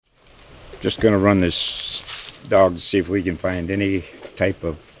Just going to run this dog to see if we can find any type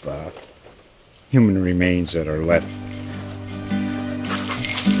of human remains that are left.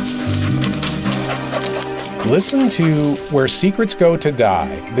 Listen to Where Secrets Go to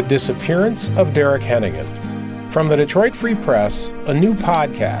Die, The Disappearance of Derek Hennigan. From the Detroit Free Press, a new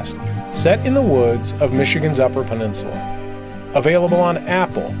podcast set in the woods of Michigan's Upper Peninsula. Available on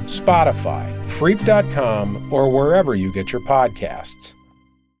Apple, Spotify, Freep.com, or wherever you get your podcasts.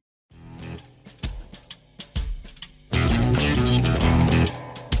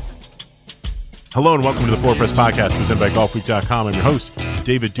 Hello and welcome to the Four Press Podcast presented by GolfWeek.com. I'm your host,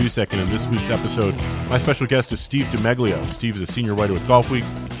 David Dusek, and in this week's episode, my special guest is Steve DeMeglio. Steve is a senior writer with GolfWeek,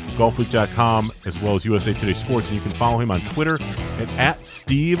 GolfWeek.com, as well as USA Today Sports, and you can follow him on Twitter at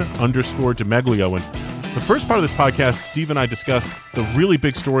Steve_DeMeglio. And the first part of this podcast, Steve and I discussed the really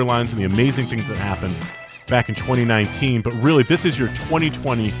big storylines and the amazing things that happened back in 2019, but really this is your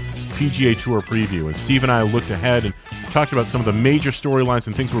 2020 PGA Tour preview, and Steve and I looked ahead and talked about some of the major storylines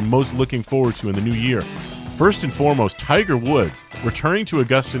and things we're most looking forward to in the new year. First and foremost, Tiger Woods returning to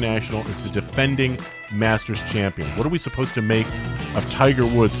Augusta National as the defending Masters champion. What are we supposed to make of Tiger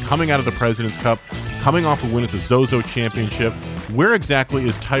Woods coming out of the President's Cup, coming off a win at the Zozo Championship? Where exactly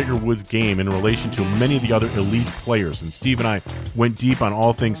is Tiger Woods' game in relation to many of the other elite players? And Steve and I went deep on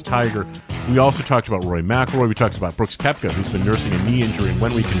all things Tiger. We also talked about Rory McIlroy. We talked about Brooks Koepka, who's been nursing a knee injury, and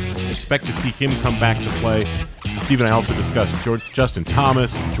when we can expect to see him come back to play. Steve and I also discussed Justin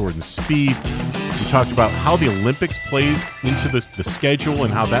Thomas, Jordan Spieth. We talked about how the Olympics plays into the schedule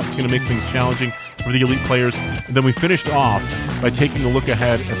and how that's going to make things challenging for the elite players. And then we finished off by taking a look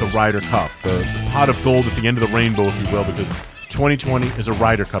ahead at the Ryder Cup, the pot of gold at the end of the rainbow, if you will, because 2020 is a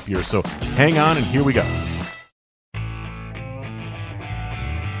Ryder Cup year. So hang on, and here we go.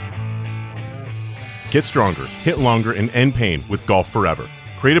 Get stronger, hit longer, and end pain with Golf Forever.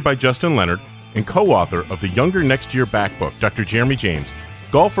 Created by Justin Leonard and co-author of the Younger Next Year Back book, Dr. Jeremy James,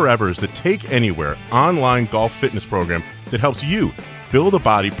 Golf Forever is the Take Anywhere online golf fitness program that helps you build a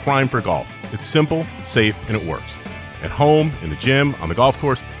body primed for golf. It's simple, safe, and it works. At home, in the gym, on the golf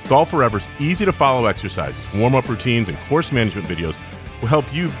course, Golf Forever's easy-to-follow exercises, warm-up routines, and course management videos will help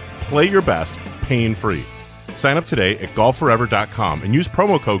you play your best pain-free. Sign up today at golfforever.com and use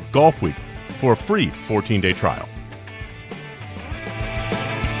promo code GOLFWEEK for a free 14-day trial.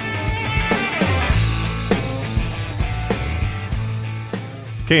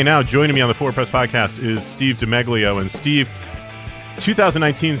 Okay, now joining me on the Four Press Podcast is Steve DeMeglio. And Steve,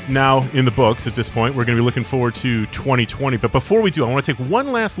 2019 is now in the books at this point. We're going to be looking forward to 2020. But before we do, I want to take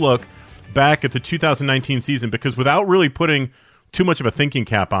one last look back at the 2019 season, because without really putting too much of a thinking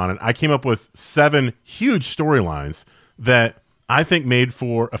cap on it, I came up with 7 huge storylines that I think made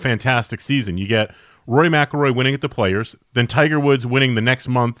for a fantastic season. You get Rory McIlroy winning at the Players, then Tiger Woods winning the next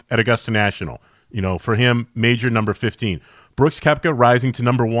month at Augusta National. You know, for him, major number 15. Brooks Koepka rising to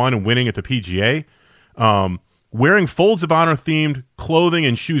number 1 and winning at the PGA. Wearing Folds of Honor themed clothing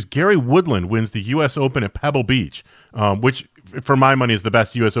and shoes, Gary Woodland wins the U.S. Open at Pebble Beach, which for my money is the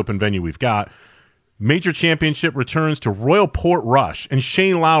best U.S. Open venue we've got. Major championship returns to Royal Portrush, and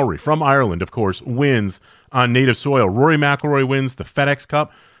Shane Lowry from Ireland, of course, wins on native soil. Rory McIlroy wins the FedEx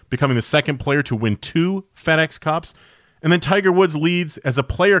Cup, becoming the second player to win 2 FedEx Cups. And then Tiger Woods leads as a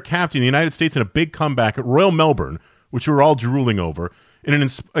player captain in the United States in a big comeback at Royal Melbourne, which we were all drooling over,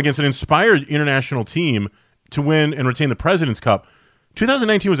 against an inspired international team to win and retain the President's Cup.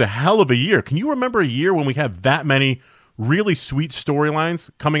 2019 was a hell of a year. Can you remember a year when we had that many really sweet storylines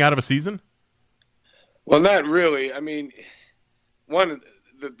coming out of a season? Well, not really. I mean,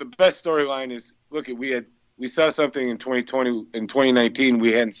 the best storyline is, look, we saw something in 2020 in 2019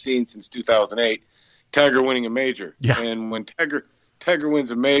 we hadn't seen since 2008. Tiger winning a major. Yeah. And when Tiger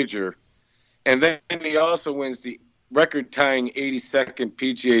wins a major, and then he also wins the record-tying 82nd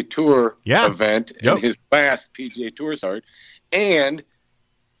PGA Tour event in his last PGA Tour start, and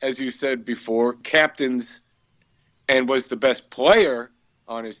as you said before, captains and was the best player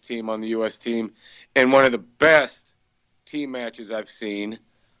on his team, on the U.S. team, and one of the best team matches I've seen.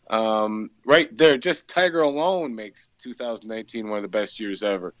 Right there, just Tiger alone makes 2019 one of the best years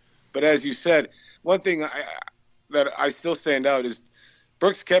ever. But as you said, one thing that I still stand out is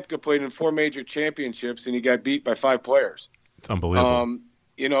Brooks Koepka played in 4 major championships, and he got beat by 5 players. It's unbelievable.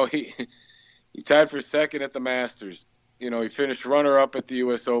 You know, he tied for second at the Masters. You know, he finished runner-up at the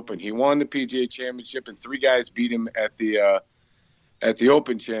U.S. Open. He won the PGA Championship, and 3 guys beat him at the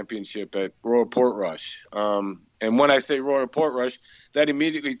Open Championship at Royal Portrush. And when I say Royal Portrush, that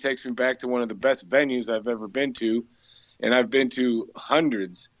immediately takes me back to one of the best venues I've ever been to, and I've been to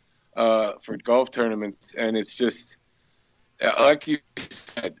hundreds for golf tournaments, and it's just like you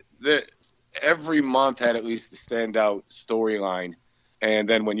said, every month had at least a standout storyline. And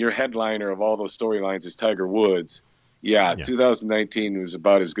then when your headliner of all those storylines is Tiger Woods, 2019 was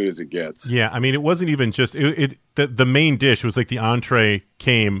about as good as it gets. Yeah, I mean, it wasn't even just the main dish was like the entree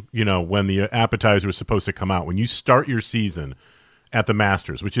came, when the appetizer was supposed to come out. When you start your season at the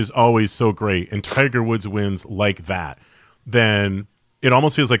Masters, which is always so great, and Tiger Woods wins like that, then it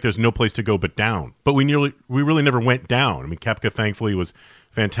almost feels like there's no place to go but down. But we really never went down. I mean, Koepka thankfully was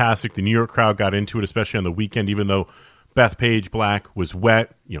fantastic. The New York crowd got into it, especially on the weekend, even though Bethpage Black was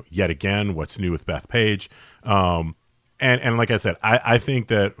wet. Yet again, what's new with Bethpage? And like I said, I think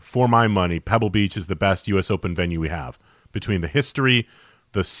that for my money, Pebble Beach is the best U.S. Open venue we have. Between the history,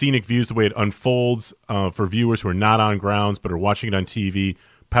 the scenic views, the way it unfolds for viewers who are not on grounds but are watching it on TV,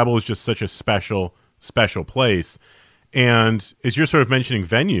 Pebble is just such a special, special place. And as you're sort of mentioning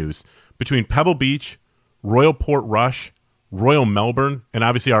venues, between Pebble Beach, Royal Portrush, Royal Melbourne, and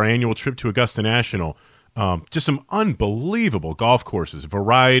obviously our annual trip to Augusta National, just some unbelievable golf courses,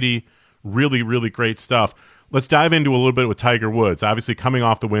 variety, really, really great stuff. Let's dive into a little bit with Tiger Woods. Obviously coming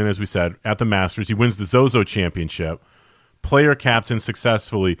off the win, as we said, at the Masters. He wins the Zozo Championship, player captain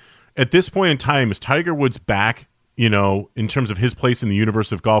successfully. At this point in time, is Tiger Woods back, in terms of his place in the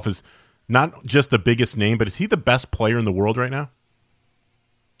universe of golf, is not just the biggest name, but is he the best player in the world right now?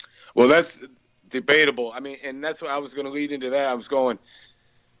 Well, that's debatable. I mean, and that's what I was going to lead into that. I was going,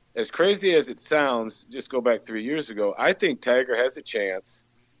 as crazy as it sounds, just go back 3 years ago, I think Tiger has a chance.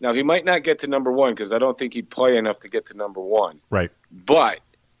 Now, he might not get to number one because I don't think he'd play enough to get to number one. Right. But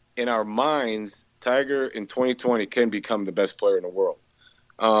in our minds, Tiger in 2020 can become the best player in the world.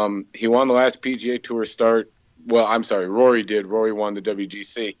 He won the last PGA Tour start. Well, I'm sorry, Rory did. Rory won the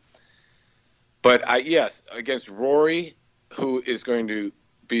WGC. But, yes, against Rory, who is going to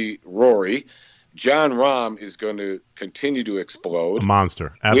be Rory, Jon Rahm is going to continue to explode. A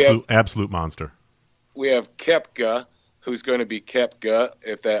monster. Absolute monster. We have Koepka, who's going to be Koepka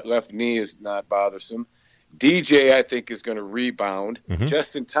if that left knee is not bothersome. DJ, I think, is going to rebound. Mm-hmm.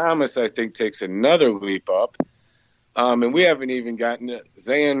 Justin Thomas, I think, takes another leap up. And we haven't even gotten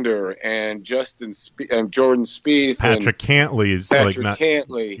Xander and Jordan Spieth. Patrick Cantley is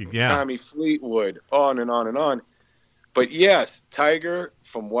Cantley, yeah. Tommy Fleetwood, on and on and on. But, yes, Tiger,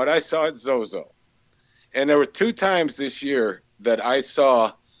 from what I saw at Zozo, and there were 2 times this year that I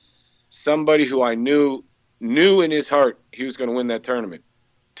saw somebody who I knew in his heart he was going to win that tournament.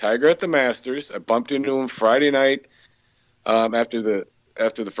 Tiger at the Masters. I bumped into him Friday night after the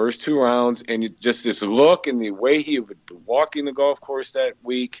first 2 rounds, and just this look and the way he would be walking the golf course that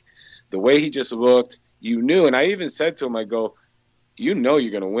week, the way he just looked, you knew. And I even said to him, I go, you're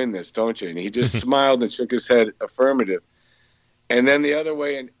going to win this, don't you? And he just smiled and shook his head affirmative. And then the other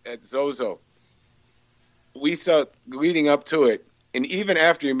way at Zozo, we saw leading up to it, and even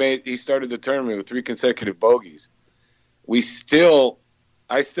after he started the tournament with 3 consecutive bogeys, I still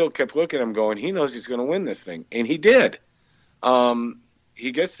kept looking at him going, he knows he's going to win this thing. And he did.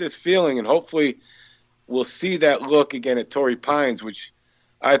 He gets this feeling, and hopefully we'll see that look again at Torrey Pines, which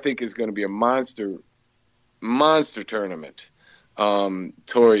I think is going to be a monster tournament.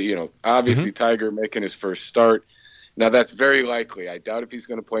 Torrey, obviously Tiger making his first start. Now that's very likely. I doubt if he's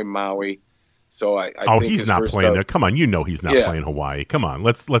going to play Maui. So I think he's not playing there. Come on, he's not playing Hawaii. Come on,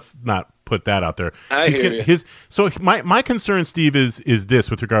 let's not put that out there. So my concern, Steve, is this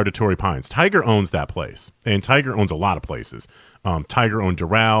with regard to Torrey Pines. Tiger owns that place, and Tiger owns a lot of places. Tiger owned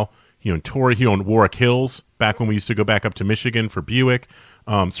Doral. He owned Torrey. He owned Warwick Hills back when we used to go back up to Michigan for Buick.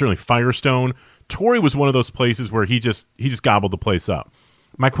 Certainly Firestone. Torrey was one of those places where he just gobbled the place up.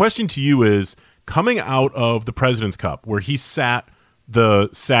 My question to you is, coming out of the President's Cup, where he sat the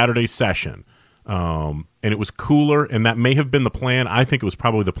Saturday session, and it was cooler, and that may have been the plan. I think it was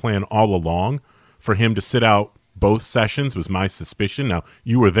probably the plan all along for him to sit out both sessions, was my suspicion. Now,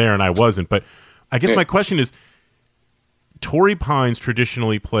 you were there and I wasn't, but I guess my question is, Torrey Pines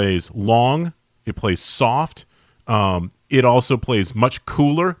traditionally plays long, it plays soft, it also plays much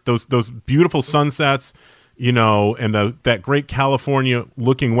cooler, those beautiful sunsets, and that great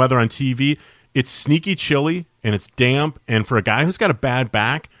California-looking weather on TV. It's sneaky chilly, and it's damp, and for a guy who's got a bad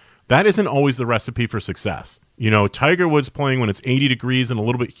back, that isn't always the recipe for success. Tiger Woods playing when it's 80 degrees and a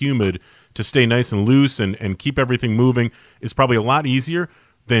little bit humid to stay nice and loose and keep everything moving is probably a lot easier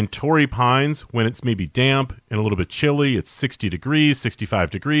than Torrey Pines when it's maybe damp and a little bit chilly. It's 60 degrees, 65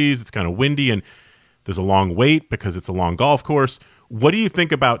 degrees. It's kind of windy, and there's a long wait because it's a long golf course. What do you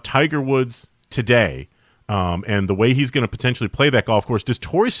think about Tiger Woods today and the way he's going to potentially play that golf course? Does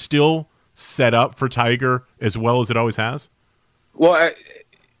Torrey still set up for Tiger as well as it always has? Well,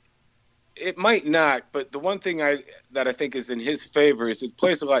 it might not, but the one thing that I think is in his favor is it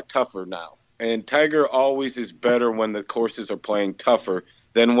plays a lot tougher now. And Tiger always is better when the courses are playing tougher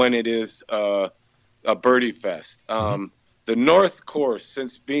than when it is a birdie fest. The North Course,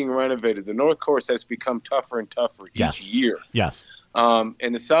 since being renovated, the North Course has become tougher and tougher each year. Yes.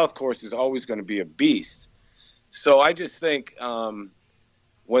 And the South Course is always going to be a beast. So I just think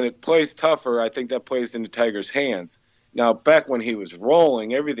when it plays tougher, I think that plays into Tiger's hands. Now, back when he was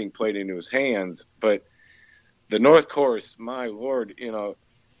rolling, everything played into his hands. But the North Course, my Lord,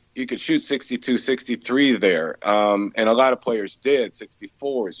 you could shoot 62, 63 there. And a lot of players did,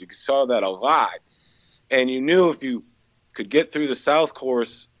 64s. You saw that a lot. And you knew if you could get through the South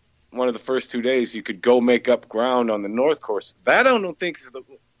Course one of the first 2 days, you could go make up ground on the North Course. That I don't think is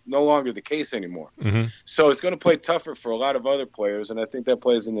no longer the case anymore. So it's going to play tougher for a lot of other players, and I think that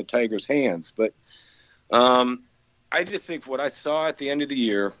plays into Tiger's hands. But I just think what I saw at the end of the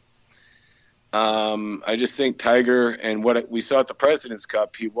year, I just think Tiger and what we saw at the President's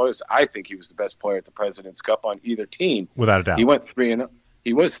Cup, I think he was the best player at the President's Cup on either team. Without a doubt. He went 3-0.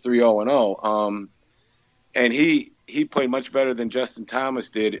 He was 3-0-0. And he played much better than Justin Thomas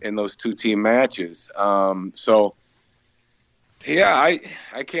did in those two-team matches. So, yeah,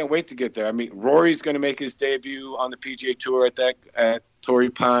 I can't wait to get there. I mean, Rory's going to make his debut on the PGA Tour at Torrey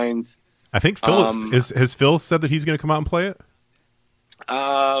Pines. I think Phil has Phil said that he's going to come out and play it?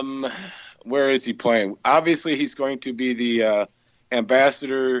 Where is he playing? Obviously, he's going to be the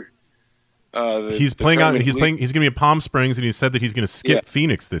ambassador. He's going to be at Palm Springs, and he said that he's going to skip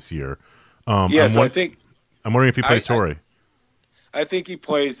Phoenix this year. I'm wondering if he plays Torrey. I think he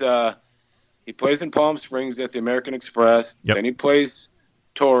plays. He plays in Palm Springs at the American Express. Yep. Then he plays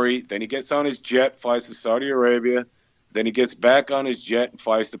Torrey. Then he gets on his jet, flies to Saudi Arabia. Then he gets back on his jet and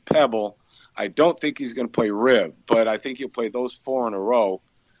flies to Pebble. I don't think he's going to play Riv, but I think he'll play those 4 in a row.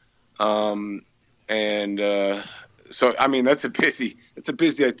 So I mean it's a busy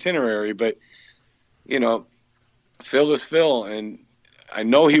itinerary, but Phil is Phil, and I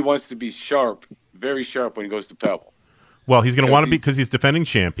know he wants to be sharp, very sharp when he goes to Pebble. Well, he's going to want to be because he's defending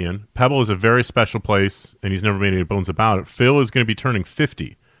champion. Pebble is a very special place, and he's never made any bones about it. Phil is going to be turning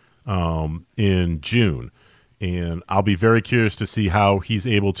 50 in June, and I'll be very curious to see how he's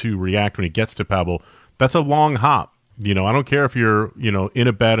able to react when he gets to Pebble. That's a long hop. I don't care if you're, in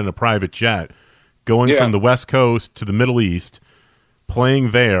a bed in a private jet, going from the West Coast to the Middle East,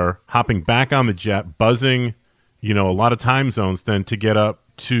 playing there, hopping back on the jet, buzzing, a lot of time zones, then to get up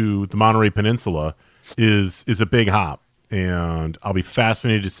to the Monterey Peninsula is a big hop. And I'll be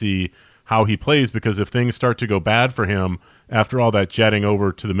fascinated to see how he plays, because if things start to go bad for him after all that jetting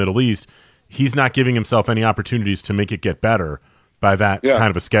over to the Middle East, he's not giving himself any opportunities to make it get better by that kind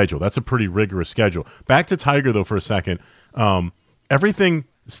of a schedule. That's a pretty rigorous schedule. Back to Tiger, though, for a second. Everything,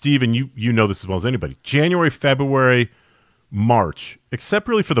 Steve, and you know this as well as anybody, January, February, March, except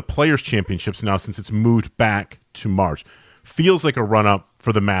really for the Players' Championships now since it's moved back to March, feels like a run-up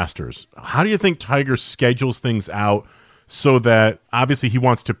for the Masters. How do you think Tiger schedules things out so that obviously he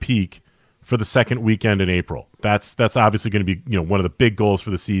wants to peak for the second weekend in April? That's obviously going to be one of the big goals for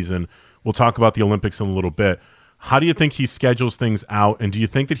the season. We'll talk about the Olympics in a little bit. How do you think he schedules things out, and do you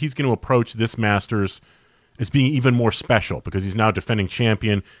think that he's going to approach this Masters as being even more special because he's now defending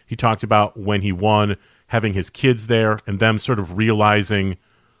champion? He talked about when he won, having his kids there and them sort of realizing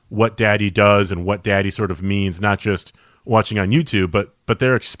what Daddy does and what Daddy sort of means, not just watching on YouTube, but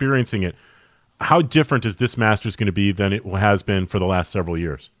they're experiencing it. How different is this Masters going to be than it has been for the last several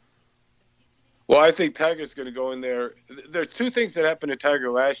years? Well, I think Tiger's going to go in there. There's two things that happened to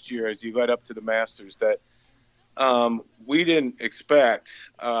Tiger last year as he led up to the Masters that we didn't expect,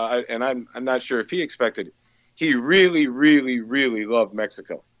 and I'm not sure if he expected it. He really, really, really loved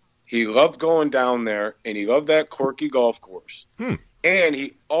Mexico. He loved going down there, and he loved that quirky golf course. And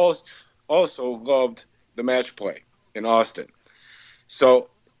he also loved the match play in Austin. So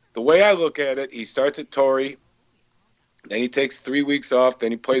the way I look at it, he starts at Torrey, then he takes 3 weeks off,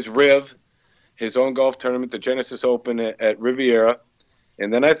 then he plays Riv, his own golf tournament, the Genesis Open at Riviera,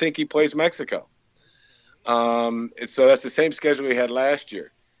 and then I think he plays Mexico. So that's the same schedule he had last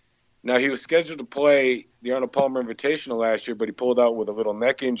year. Now, he was scheduled to play the Arnold Palmer Invitational last year, but he pulled out with a little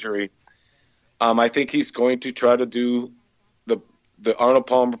neck injury. I think he's going to try to do the Arnold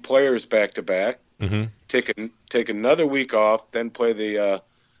Palmer Players back-to-back, take another week off, then play the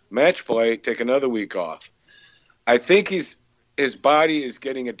match play, take another week off. I think his body is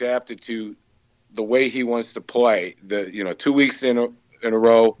getting adapted to the way he wants to play. 2 weeks in a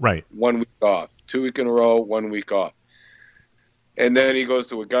row, right? 1 week off. 2 weeks in a row, 1 week off. And then he goes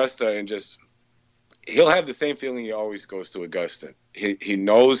to Augusta and he'll have the same feeling he always goes to Augusta. He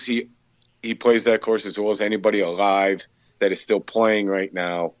knows he plays that course as well as anybody alive that is still playing right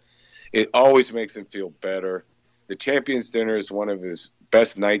now. It always makes him feel better. The Champions Dinner is one of his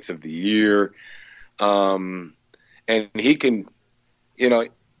best nights of the year. And he can,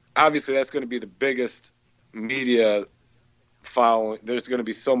 obviously that's going to be the biggest media following. There's going to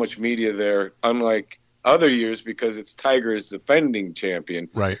be so much media there, unlike other years, because it's Tiger's defending champion.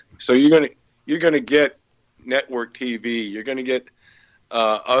 Right. So you're going to get network TV. You're going to get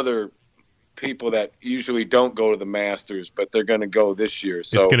other people that usually don't go to the Masters, but they're going to go this year.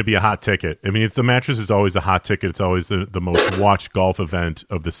 So it's going to be a hot ticket. I mean, the Masters is always a hot ticket. It's always the most watched golf event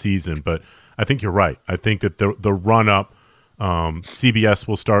of the season. But I think you're right. I think that the run up, CBS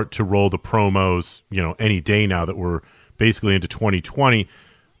will start to roll the promos, any day now that we're basically into 2020,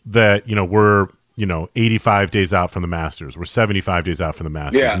 that, we're, 85 days out from the Masters. We're 75 days out from the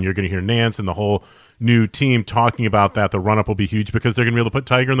Masters. Yeah. And you're going to hear Nance and the whole new team talking about that. The run up will be huge because they're going to be able to put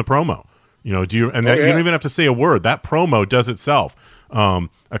Tiger in the promo. You don't even have to say a word. That promo does itself.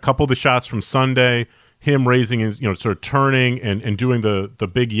 A couple of the shots from Sunday, him raising his, sort of turning and doing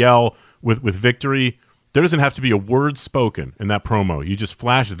the big yell with victory. There doesn't have to be a word spoken in that promo. You just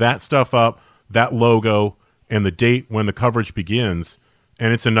flash that stuff up, that logo, and the date when the coverage begins,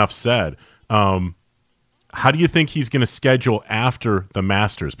 and it's enough said. How do you think he's going to schedule after the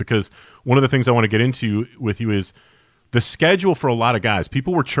Masters? Because one of the things I want to get into with you is the schedule for a lot of guys.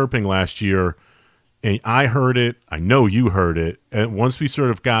 People were chirping last year, and I heard it. I know you heard it. And once we sort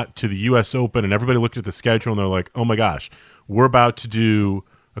of got to the U.S. Open and everybody looked at the schedule and they're like, oh my gosh, we're about to do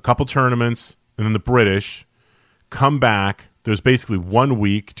a couple tournaments and then the British, come back. There's basically 1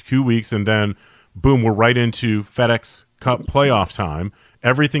 week, 2 weeks, and then boom, we're right into FedEx Cup playoff time.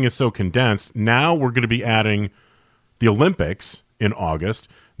 Everything is so condensed. Now we're going to be adding the Olympics in August.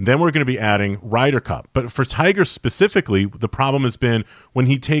 Then we're going to be adding Ryder Cup. But for Tiger specifically, the problem has been when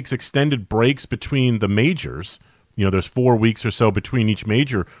he takes extended breaks between the majors, there's 4 weeks or so between each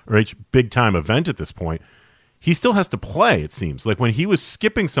major or each big-time event at this point, he still has to play, it seems. Like when he was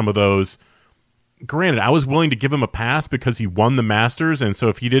skipping some of those, granted, I was willing to give him a pass because he won the Masters, and so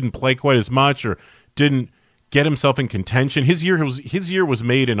if he didn't play quite as much or didn't get himself in contention, his year was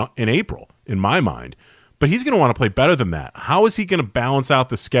made in April, in my mind. But he's going to want to play better than that. How is he going to balance out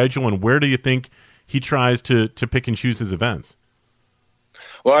the schedule, and where do you think he tries to pick and choose his events?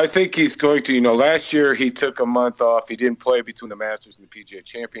 Well, I think he's going to, last year he took a month off. He didn't play between the Masters and the PGA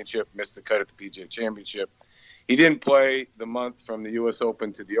Championship, missed the cut at the PGA Championship. He didn't play the month from the U.S.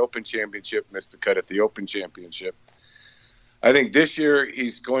 Open to the Open Championship, missed the cut at the Open Championship. I think this year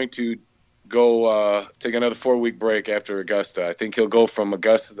he's going to go take another 4-week break after Augusta. I think he'll go from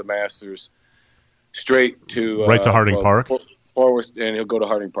Augusta to the Masters straight to right to Harding Park. Forward, and he'll go to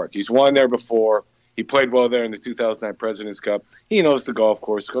Harding Park. He's won there before. He played well there in the 2009 President's Cup. He knows the golf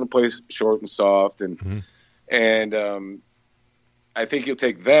course. He's going to play short and soft, and I think he'll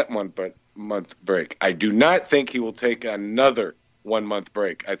take that month break. I do not think he will take another 1 month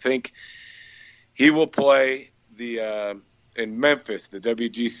break. I think he will play in Memphis, the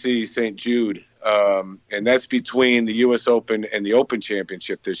WGC St. Jude, and that's between the U.S. Open and the Open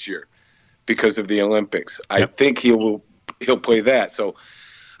Championship this year because of the Olympics. Yep. I think he'll play that. So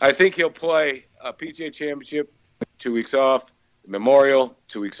I think he'll play a PGA Championship, 2 weeks off, Memorial,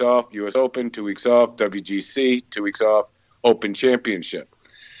 2 weeks off, U.S. Open, 2 weeks off, WGC, 2 weeks off, Open Championship.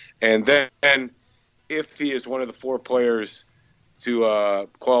 And then if he is one of the 4 players to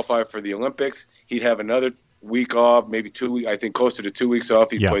qualify for the Olympics, he'd have another week off, maybe 2 weeks, I think closer to 2 weeks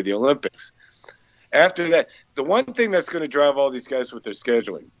off, he'd play the Olympics. After that, the one thing that's going to drive all these guys with their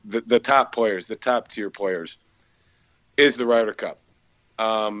scheduling, the top players, the top tier players, is the Ryder Cup.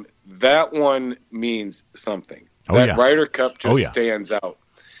 That one means something. Ryder Cup just stands out.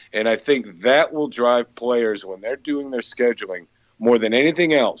 And I think that will drive players when they're doing their scheduling more than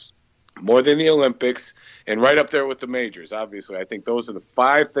anything else, more than the Olympics, and right up there with the majors, obviously. I think those are the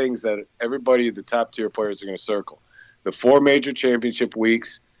 5 things that everybody, the top tier players, are going to circle. The 4 major championship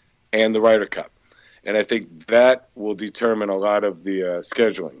weeks and the Ryder Cup. And I think that will determine a lot of the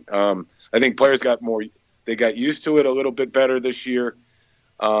scheduling. I think players got used to it a little bit better this year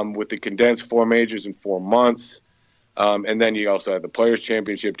with the condensed 4 majors in 4 months. And then you also have the Players'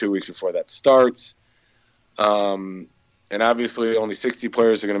 Championship 2 weeks before that starts. And obviously only 60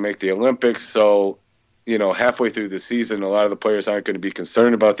 players are going to make the Olympics. So, halfway through the season, a lot of the players aren't going to be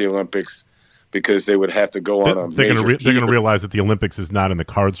concerned about the Olympics because they would have to go on a they're going to realize that the Olympics is not in the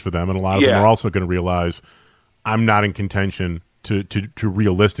cards for them. And a lot of them are also going to realize I'm not in contention to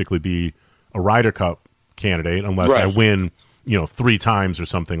realistically be a Ryder Cup candidate unless I win, 3 times or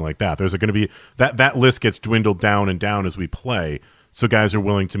something like that. There's going to be that list gets dwindled down and down as we play. So guys are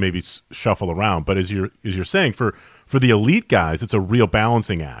willing to maybe shuffle around. But as you're saying, for For the elite guys, it's a real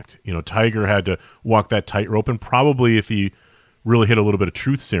balancing act. You know, Tiger had to walk that tightrope, and probably if he really hit a little bit of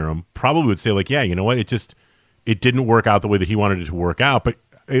truth serum, probably would say like, yeah, you know what, it didn't work out the way that he wanted it to work out, but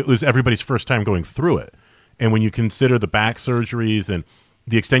it was everybody's first time going through it. And when you consider the back surgeries and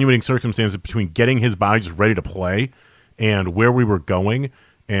the extenuating circumstances between getting his body just ready to play and where we were going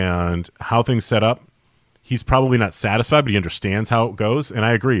and how things set up, he's probably not satisfied, but he understands how it goes. And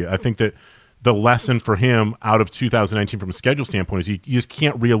I agree. I think that the lesson for him out of 2019 from a schedule standpoint is you just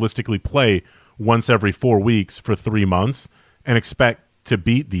can't realistically play once every 4 weeks for 3 months and expect to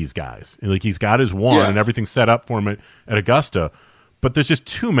beat these guys. And like, he's got his one and everything's set up for him at Augusta, but there's just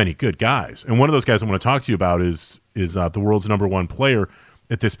too many good guys. And one of those guys I want to talk to you about is the world's number one player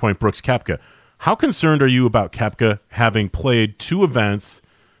at this point, Brooks Koepka. How concerned are you about Koepka having played 2 events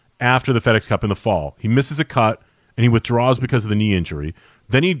after the FedEx Cup in the fall? He misses a cut and he withdraws because of the knee injury.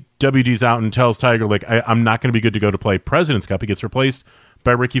 Then he WDs out and tells Tiger, like, I'm not going to be good to go to play President's Cup. He gets replaced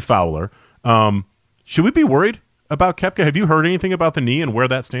by Ricky Fowler. Should we be worried about Koepka? Have you heard anything about the knee and where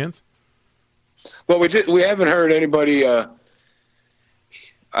that stands? Well, we haven't heard anybody. I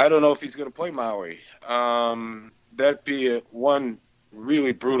don't know if he's going to play Maui. That'd be one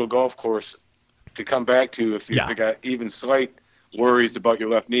really brutal golf course to come back to if you got even slight worries about your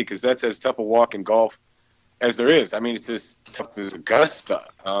left knee, because that's as tough a walk in golf as there is. I mean, it's as tough as Augusta,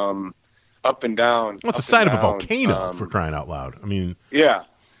 up and down. Well, it's the side of a volcano, for crying out loud. I mean, yeah,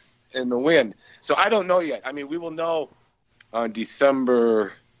 and the wind. So I don't know yet. I mean, we will know on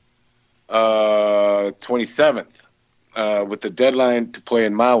December 27th with the deadline to play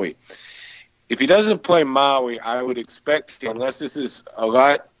in Maui. If he doesn't play Maui, I would expect, unless this is a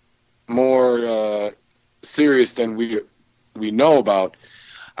lot more serious than we know about,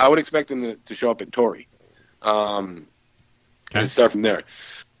 I would expect him to show up at Torrey and start from there.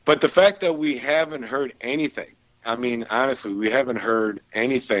 But the fact that we haven't heard anything, I mean, honestly, we haven't heard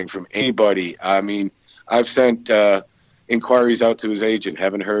anything from anybody. I mean, I've sent inquiries out to his agent,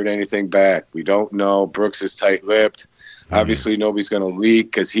 haven't heard anything back. We don't know. Brooks is tight-lipped. Obviously, nobody's going to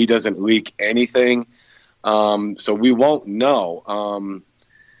leak because he doesn't leak anything. So we won't know.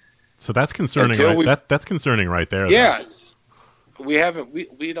 So that's concerning. Right? That's concerning right there. Yes. We haven't.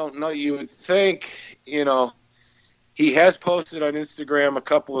 We don't know. You would think, he has posted on Instagram a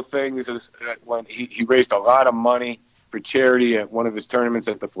couple of things when he raised a lot of money for charity at one of his tournaments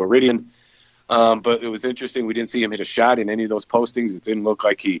at the Floridian. But it was interesting. We didn't see him hit a shot in any of those postings. It didn't look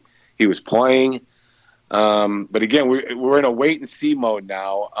like he was playing. But again, we're in a wait and see mode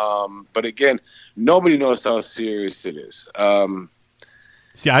now. But again, nobody knows how serious it is.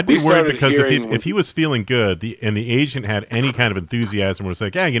 See, I'd be worried because if he was feeling good and the agent had any kind of enthusiasm, was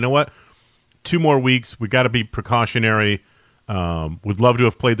like, yeah, you know what? 2 more weeks. We got to be precautionary. Would love to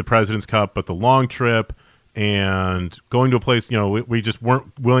have played the President's Cup, but the long trip and going to a place, we just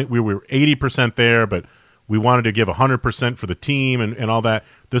weren't willing. We were 80% there, but we wanted to give 100% for the team and all that.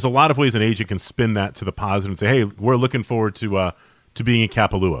 There's a lot of ways an agent can spin that to the positive and say, hey, we're looking forward to being in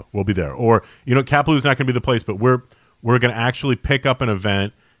Kapalua. We'll be there. Or, Kapalua's not going to be the place, but we're going to actually pick up an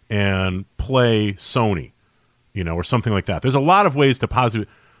event and play Sony, or something like that. There's a lot of ways to positive.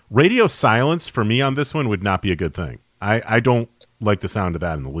 Radio silence for me on this one would not be a good thing. I don't like the sound of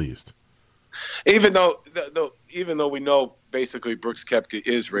that in the least. Even though we know basically Brooks Koepka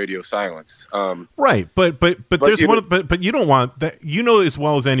is radio silence. Right, but there's one. But you don't want that. As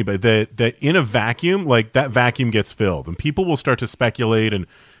well as anybody that in a vacuum, like that vacuum gets filled, and people will start to speculate, and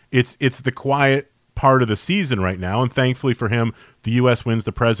it's the quiet part of the season right now. And thankfully for him, the U.S. wins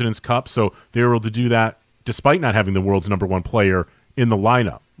the President's Cup, so they're able to do that despite not having the world's number one player in the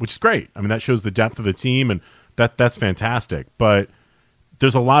lineup, which is great. I mean, that shows the depth of the team, and that's fantastic. But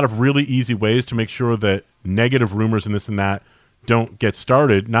there's a lot of really easy ways to make sure that negative rumors and this and that don't get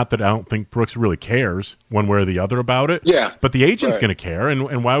started. Not that I don't think Brooks really cares one way or the other about it. Yeah. But the agent's going to care,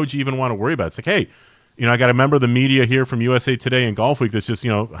 and why would you even want to worry about it? It's like, hey, I got a member of the media here from USA Today and Golf Week that's just,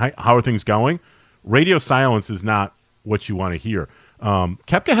 how are things going? Radio silence is not what you want to hear.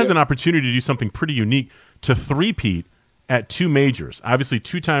 Koepka has an opportunity to do something pretty unique, to three-peat at 2 majors. Obviously,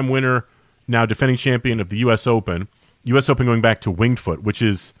 2-time winner, now defending champion of the U.S. Open. U.S. Open going back to Winged Foot, which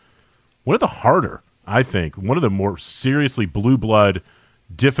is one of the harder, I think, one of the more seriously blue blood,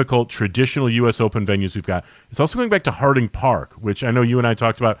 difficult, traditional U.S. Open venues we've got. It's also going back to Harding Park, which I know you and I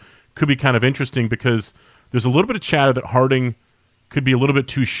talked about could be kind of interesting because there's a little bit of chatter that Harding could be a little bit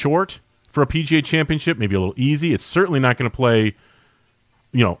too short for a PGA Championship, maybe a little easy. It's certainly not going to play,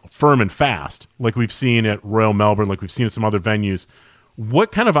 firm and fast like we've seen at Royal Melbourne, like we've seen at some other venues.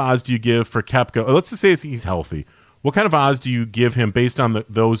 What kind of odds do you give for Koepka? Let's just say he's healthy. What kind of odds do you give him based on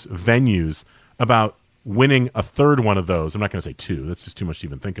those venues about winning a third one of those. I'm not going to say two. That's just too much to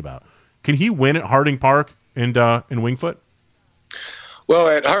even think about. Can he win at Harding Park and in Winged Foot? Well,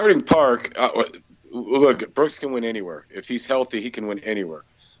 at Harding Park, look, Brooks can win anywhere. If he's healthy, he can win anywhere.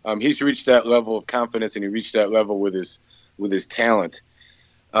 He's reached that level of confidence, and he reached that level with his talent.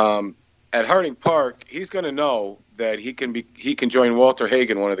 At Harding Park, he's going to know that he can join Walter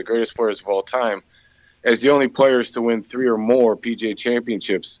Hagen, one of the greatest players of all time, as the only players to win 3 or more PGA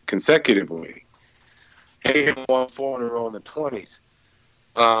championships consecutively. Hagen won 4 in a row in the 20s.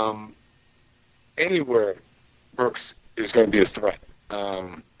 Anywhere, Brooks is going to be a threat.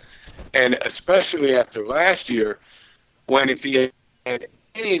 And especially after last year, when if he had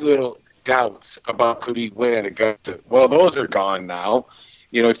any little doubts about could he win at Augusta, well, those are gone now.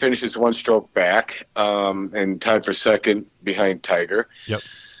 You know, he finishes 1 stroke back and tied for second behind Tiger. Yep.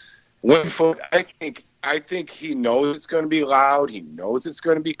 Winged Foot, I think he knows it's going to be loud. He knows it's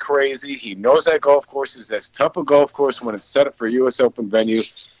going to be crazy. He knows that golf course is as tough a golf course when it's set up for a U.S. Open venue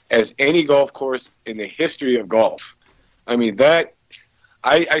as any golf course in the history of golf. I mean,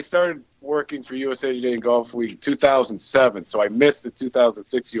 I started working for USA Today and Golf Week in 2007, so I missed the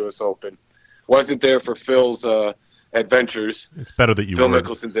 2006 U.S. Open. Wasn't there for Phil's adventures. It's better that you Phil were.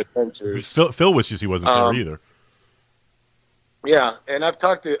 Mickelson's adventures. Phil wishes he wasn't there either. Yeah, and I've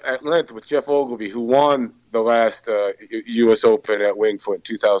talked at length with Jeff Ogilvy, who won the last U.S. Open at Winged Foot in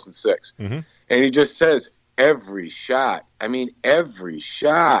 2006. Mm-hmm. And he just says, every shot,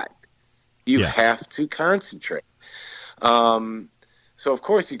 you have to concentrate. So, of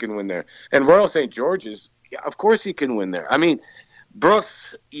course, he can win there. And Royal St. George's, of course he can win there. I mean,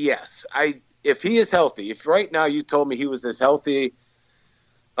 Brooks, yes. If he is healthy, if right now you told me he was as healthy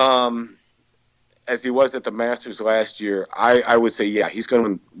as he was at the Masters last year, I would say, yeah, he's going to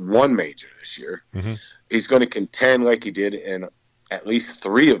win 1 major this year. Mm-hmm. He's going to contend like he did in at least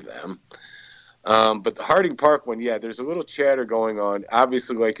 3 of them. But the Harding Park one, yeah, there's a little chatter going on.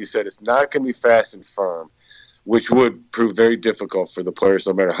 Obviously, like you said, it's not going to be fast and firm, which would prove very difficult for the players,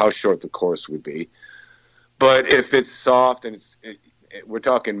 no matter how short the course would be. But if it's soft and we're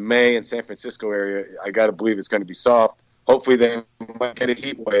talking May in San Francisco area, I got to believe it's going to be soft. Hopefully they might get a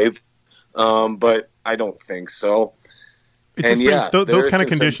heat wave, but I don't think so. Those kind of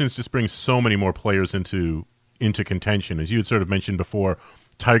conditions just bring so many more players into contention. As you had sort of mentioned before,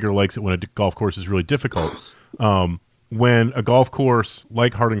 Tiger likes it when a golf course is really difficult. When a golf course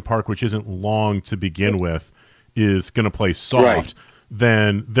like Harding Park, which isn't long to begin with, is going to play soft, right,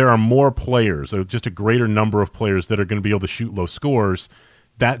 then there are more players, just a greater number of players that are going to be able to shoot low scores.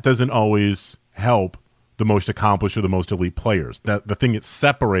 That doesn't always help the most accomplished or the most elite players. That the thing that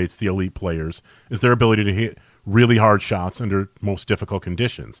separates the elite players is their ability to hit really hard shots under most difficult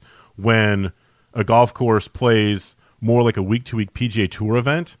conditions. When a golf course plays more like a week-to-week PGA Tour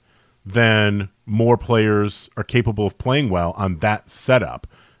event, then more players are capable of playing well on that setup.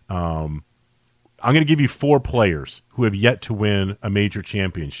 I'm going to give you 4 players who have yet to win a major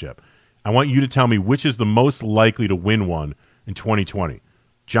championship. I want you to tell me which is the most likely to win one in 2020.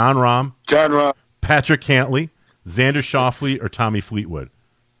 Jon Rahm, Patrick Cantlay, Xander Schauffele, or Tommy Fleetwood.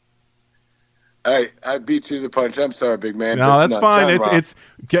 I beat you to the punch. I'm sorry, big man. No, that's fine.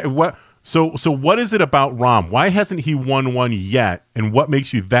 So what is it about Rahm? Why hasn't he won one yet? And what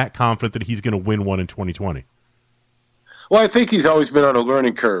makes you that confident that he's going to win one in 2020? Well, I think he's always been on a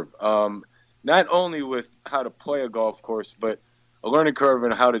learning curve. Not only with how to play a golf course, but a learning curve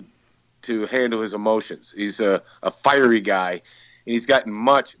and how to handle his emotions. He's a fiery guy, and he's gotten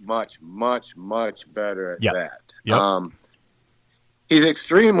much, much, much, much better at that. Yep. He's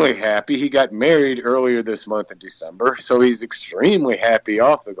extremely happy. He got married earlier this month in December, so he's extremely happy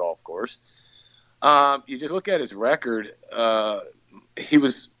off the golf course. You just look at his record. He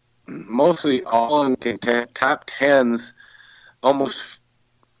was mostly all in top 10s almost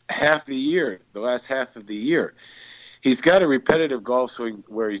half the year, the last half of the year. He's got a repetitive golf swing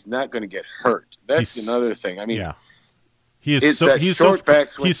where he's not going to get hurt. That's another thing. I mean, yeah. He's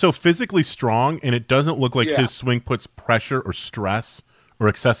so physically strong, and it doesn't look like his swing puts pressure or stress or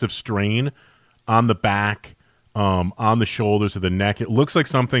excessive strain on the back, on the shoulders or the neck. It looks like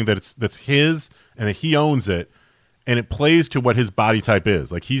something that's his and that he owns it, and it plays to what his body type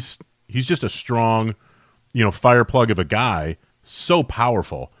is. Like he's just a strong, fire plug of a guy, so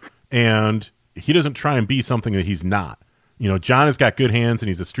powerful, and he doesn't try and be something that he's not. John has got good hands and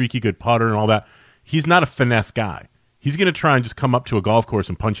he's a streaky good putter and all that. He's not a finesse guy. He's going to try and just come up to a golf course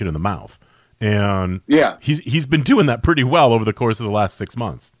and punch it in the mouth. And he's been doing that pretty well over the course of the last 6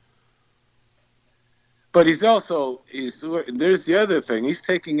 months. But there's the other thing. He's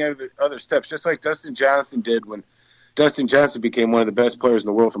taking other steps, just like Dustin Johnson did when Dustin Johnson became one of the best players in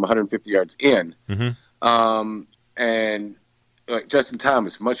the world from 150 yards in. Mm-hmm. And like Justin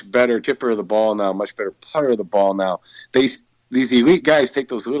Thomas, much better chipper of the ball now, much better putter of the ball now. These elite guys take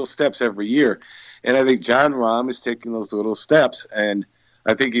those little steps every year. And I think Jon Rahm is taking those little steps. And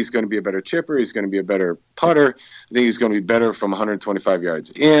I think he's going to be a better chipper. He's going to be a better putter. I think he's going to be better from 125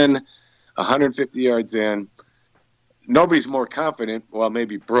 yards in, 150 yards in. Nobody's more confident. Well,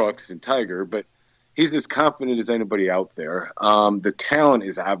 maybe Brooks and Tiger, but he's as confident as anybody out there. The talent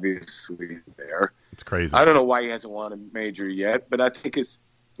is obviously there. It's crazy. I don't know why he hasn't won a major yet, but I think it's,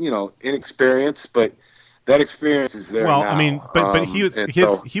 inexperience, but that experience is there now. I mean, but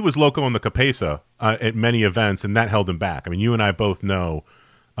he was loco in the Capesa at many events, and that held him back. I mean, you and I both know.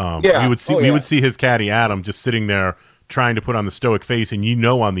 We would see his caddy Adam just sitting there trying to put on the stoic face, and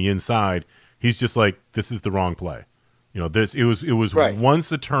on the inside he's just like, this is the wrong play. It was right.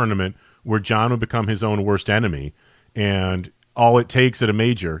 Once a tournament where John would become his own worst enemy, and all it takes at a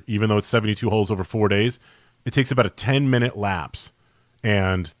major, even though it's 72 holes over 4 days, it takes about a 10-minute lapse,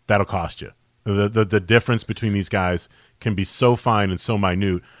 and that'll cost you. The difference between these guys can be so fine and so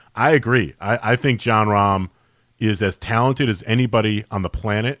minute. I agree. I think Jon Rahm is as talented as anybody on the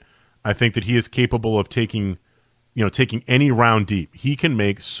planet. I think that he is capable of taking any round deep. He can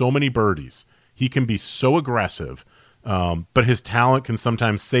make so many birdies. He can be so aggressive, but his talent can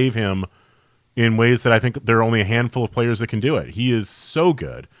sometimes save him in ways that I think there are only a handful of players that can do it. He is so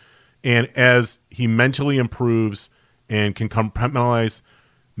good. And as he mentally improves and can compartmentalize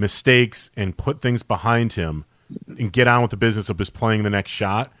mistakes and put things behind him and get on with the business of just playing the next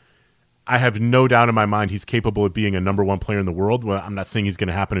shot, I have no doubt in my mind he's capable of being a number one player in the world. Well, I'm not saying he's going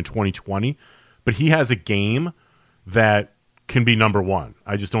to happen in 2020, but he has a game that can be number one.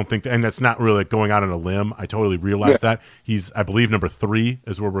 I just don't think and that's not really like going out on a limb. I totally realize that. He's, I believe, number 3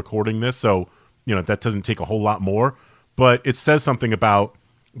 as we're recording this. So, that doesn't take a whole lot more, but it says something about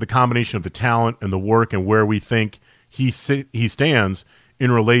the combination of the talent and the work and where we think he stands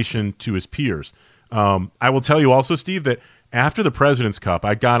in relation to his peers. I will tell you also, Steve, that after the President's Cup,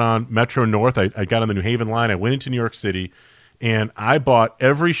 I got on Metro North. I got on the New Haven line. I went into New York City, and I bought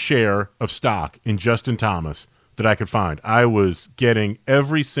every share of stock in Justin Thomas that I could find. I was getting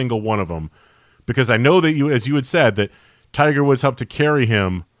every single one of them because I know that as you had said, that Tiger Woods helped to carry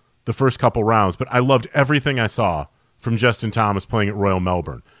him the first couple rounds, but I loved everything I saw from Justin Thomas playing at Royal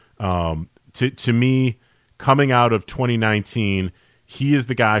Melbourne. To me, coming out of 2019, he is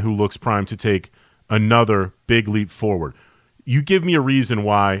the guy who looks primed to take another big leap forward. You give me a reason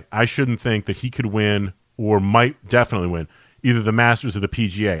why I shouldn't think that he could win or might definitely win either the Masters or the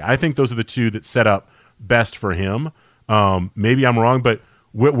PGA. I think those are the two that set up best for him. Maybe I'm wrong, but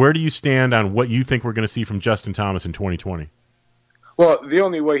where do you stand on what you think we're going to see from Justin Thomas in 2020? Well, the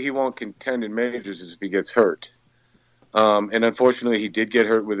only way he won't contend in majors is if he gets hurt. And unfortunately, he did get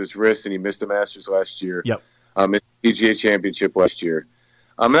hurt with his wrist, and he missed the Masters last year. Yep. Missed the PGA Championship last year.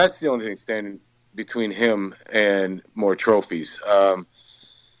 That's the only thing standing between him and more trophies.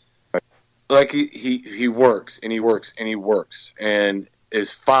 Like he works, and he works, and he works. And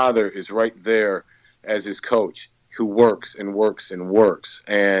his father is right there as his coach, who works and works and works.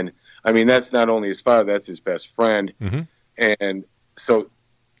 And, I mean, that's not only his father, that's his best friend. Mm-hmm. And so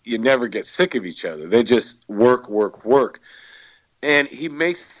you never get sick of each other. They just work. And he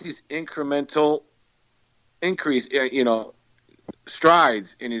makes these incremental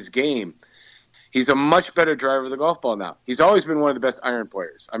strides in his game. He's a much better driver of the golf ball now. He's always been one of the best iron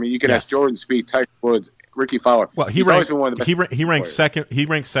players. I mean, you can ask Jordan Spieth, Tiger Woods, Ricky Fowler. Well, he's always been one of the best. He ranked second. He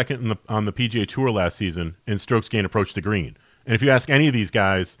ranked second on the PGA Tour last season in strokes gained approach to green. And if you ask any of these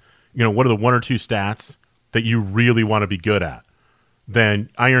guys, what are the one or two stats that you really want to be good at? Then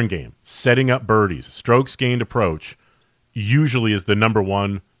iron game, setting up birdies, strokes gained approach, usually is the number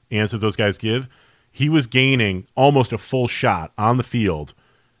one answer those guys give. He was gaining almost a full shot on the field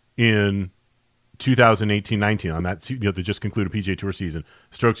in 2018-19 on that the just concluded PGA Tour season,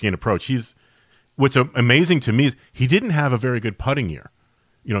 strokes gained approach. What's amazing to me is he didn't have a very good putting year.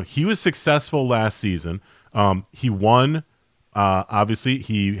 He was successful last season. He won. Obviously,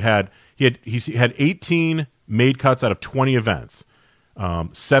 he had 18 made cuts out of 20 events,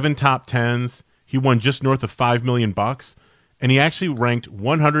 7 top 10s. He won just north of $5 million, and he actually ranked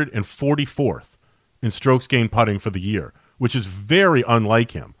 144th in strokes gained putting for the year, which is very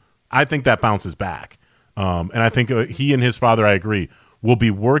unlike him. I think that bounces back, and I think he and his father, I agree, will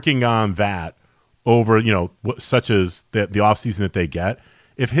be working on that over such as the offseason that they get.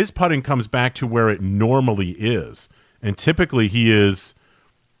 If his putting comes back to where it normally is, and typically he is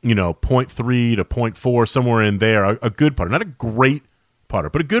 0.3 to 0.4, somewhere in there, a good putter, not a great putter,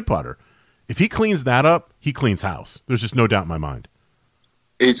 but a good putter. If he cleans that up, he cleans house. There's just no doubt in my mind.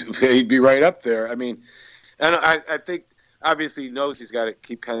 he'd be right up there. I mean, and I think obviously he knows he's got to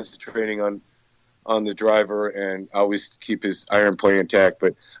keep concentrating on the driver and always keep his iron play intact.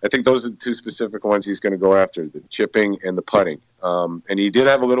 But I think those are the two specific ones he's going to go after, the chipping and the putting. And he did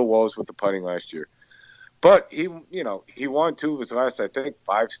have a little woes with the putting last year. But he won 2 of his last, I think,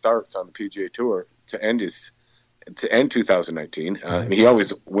 5 starts on the PGA Tour to end 2019. And he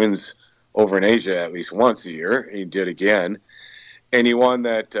always wins over in Asia at least once a year. He did again. And he won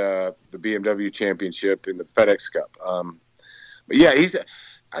that the BMW Championship in the FedEx Cup. But yeah,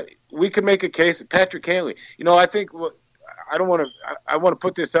 we could make a case. Patrick Cantlay. I think I want to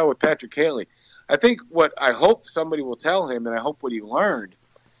put this out with Patrick Cantlay. I think what I hope somebody will tell him, and I hope what he learned,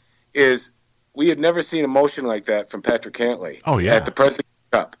 is we had never seen emotion like that from Patrick Cantlay. Oh, yeah. At the President's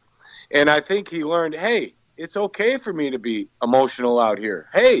Cup. And I think he learned, hey, it's okay for me to be emotional out here.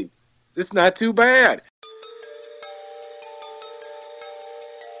 Hey, this is not too bad.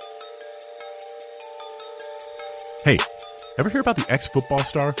 Hey, ever hear about the ex-football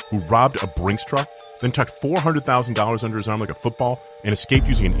star who robbed a Brinks truck, then tucked $400,000 under his arm like a football and escaped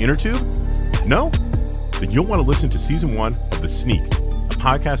using an inner tube? No? Then you'll want to listen to Season 1 of The Sneak, a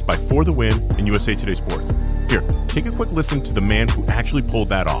podcast by For the Win and USA Today Sports. Here, take a quick listen to the man who actually pulled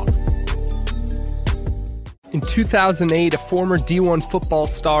that off. In 2008, a former D1 football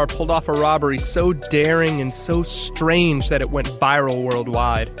star pulled off a robbery so daring and so strange that it went viral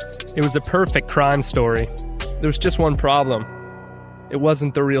worldwide. It was a perfect crime story. There was just one problem. It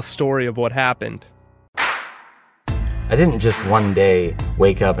wasn't the real story of what happened. I didn't just one day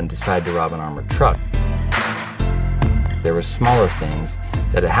wake up and decide to rob an armored truck. There were smaller things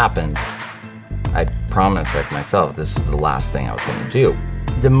that had happened. I promised myself this is the last thing I was going to do.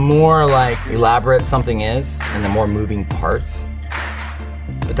 The more elaborate something is and the more moving parts,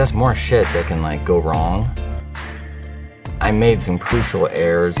 but that's more shit that can go wrong. I made some crucial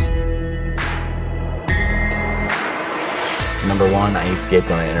errors. Number 1, I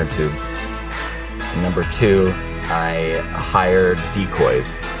escaped on an inner tube. Number 2, I hired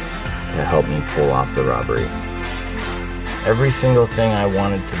decoys to help me pull off the robbery. Every single thing I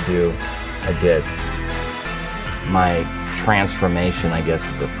wanted to do, I did. My transformation, I guess,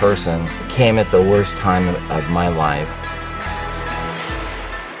 as a person came at the worst time of my life.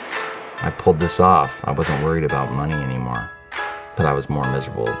 I pulled this off. I wasn't worried about money anymore, but I was more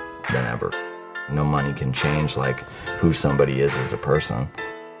miserable than ever. No money can change who somebody is as a person.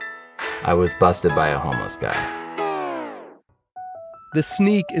 I was busted by a homeless guy. The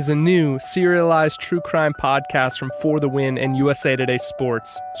Sneak is a new, serialized true crime podcast from For the Win and USA Today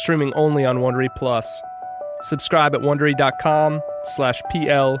Sports, streaming only on Wondery Plus. Subscribe at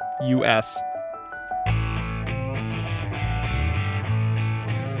Wondery.com/PLUS.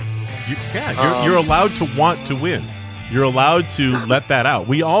 You're allowed to want to win. You're allowed to let that out.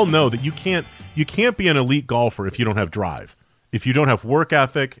 We all know that you can't be an elite golfer if you don't have drive, if you don't have work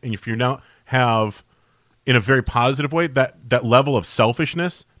ethic, and if you don't have, in a very positive way, that level of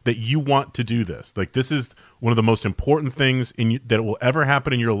selfishness that you want to do this. This is one of the most important things that will ever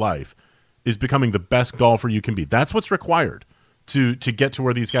happen in your life, is becoming the best golfer you can be. That's what's required to get to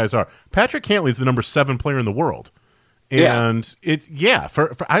where these guys are. Patrick Cantlay is the number 7 player in the world. And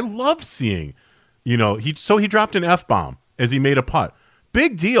I love seeing, he dropped an F-bomb as he made a putt.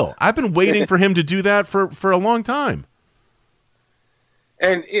 Big deal. I've been waiting for him to do that for a long time.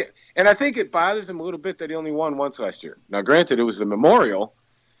 And I think it bothers him a little bit that he only won once last year. Now, granted, it was the Memorial,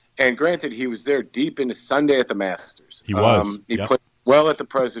 and granted, he was there deep into Sunday at the Masters. He was. He played well at the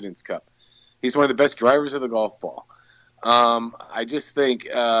President's Cup. He's one of the best drivers of the golf ball. I just think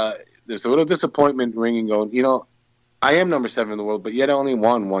there's a little disappointment ringing going, I am number 7 in the world, but yet I only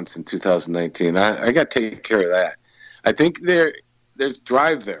won once in 2019. I got to take care of that. I think there's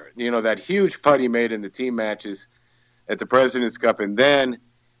drive there. That huge putt he made in the team matches at the President's Cup, and then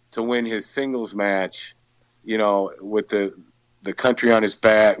to win his singles match, with the country on his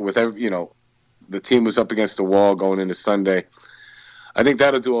back, with the team was up against the wall going into Sunday. I think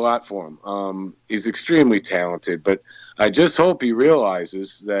that'll do a lot for him. He's extremely talented, but I just hope he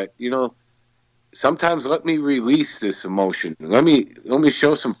realizes that, sometimes let me release this emotion. Let me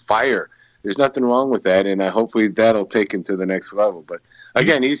show some fire. There's nothing wrong with that, and hopefully that'll take him to the next level. But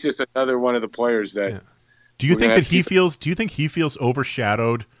again, he's just another one of the players that. Yeah. Do you think he feels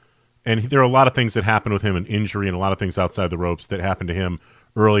overshadowed? And there are a lot of things that happen with him, an injury and a lot of things outside the ropes that happened to him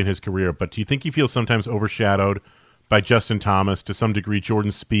early in his career. But do you think he feels sometimes overshadowed by Justin Thomas, to some degree Jordan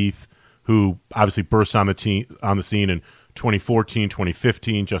Spieth, who obviously burst on the scene in 2014,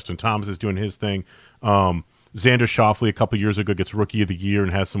 2015. Justin Thomas is doing his thing. Xander Schauffele a couple years ago gets Rookie of the Year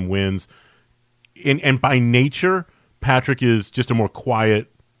and has some wins. And by nature, Patrick is just a more quiet,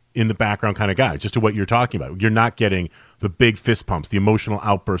 in the background kind of guy, just to what you're talking about. You're not getting the big fist pumps, the emotional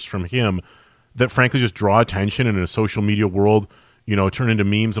outbursts from him that frankly just draw attention in a social media world, turn into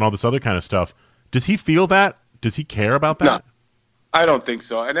memes and all this other kind of stuff. Does he feel that? Does he care about that? No, I don't think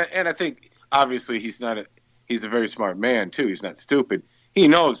so. And I think obviously he's a very smart man too. He's not stupid. He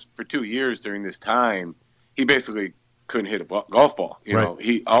knows for 2 years during this time, he basically couldn't hit a golf ball.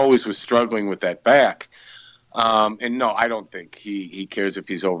 He always was struggling with that back. And no, I don't think he cares if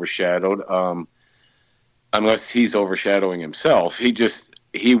he's overshadowed, unless he's overshadowing himself.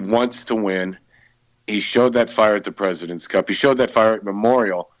 He wants to win. He showed that fire at the President's Cup. He showed that fire at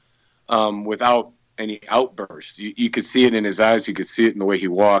Memorial without any outbursts. You could see it in his eyes. You could see it in the way he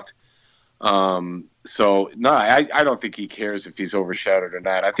walked. So, no, I don't think he cares if he's overshadowed or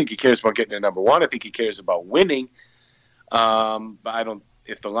not. I think he cares about getting to number one. I think he cares about winning. But I don't.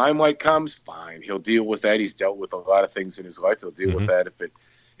 If the limelight comes, fine. He'll deal with that. He's dealt with a lot of things in his life. He'll deal with that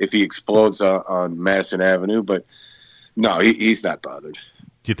if he explodes on Madison Avenue. But no, he's not bothered.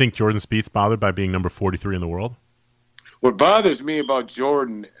 Do you think Jordan Spieth's bothered by being number 43 in the world? What bothers me about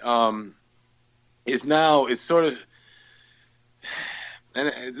Jordan is sort of,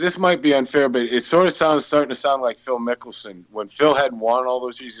 and this might be unfair, but it sort of starting to sound like Phil Mickelson. When Phil hadn't won all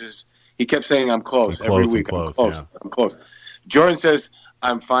those years, he kept saying, I'm close every week. I'm close. Jordan says,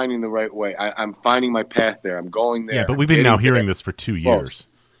 I'm finding the right way. I'm finding my path there. I'm going there. Yeah, but we've been now hearing this for 2 years.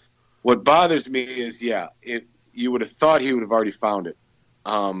 What bothers me is, you would have thought he would have already found it.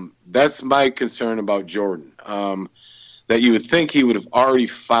 That's my concern about Jordan. That you would think he would have already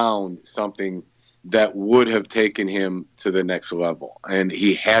found something that would have taken him to the next level. And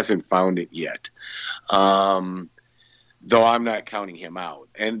he hasn't found it yet. Though I'm not counting him out.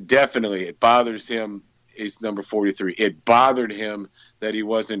 And definitely it bothers him. He's number 43. It bothered him that he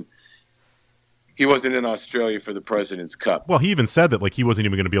wasn't in Australia for the President's Cup. Well, he even said that he wasn't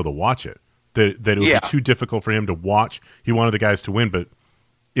even going to be able to watch it. That it would be too difficult for him to watch. He wanted the guys to win, but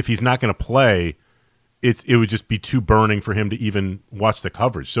if he's not going to play, it would just be too burning for him to even watch the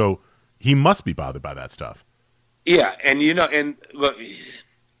coverage. So he must be bothered by that stuff. Yeah, and look,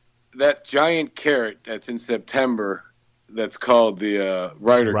 that giant carrot that's in September that's called the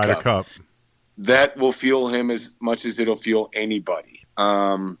Ryder Cup. That will fuel him as much as it'll fuel anybody.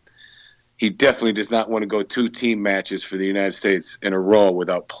 He definitely does not want to go 2 team matches for the United States in a row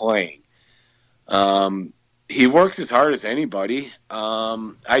without playing. He works as hard as anybody.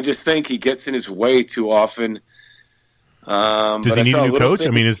 I just think he gets in his way too often. Does he need a new coach? I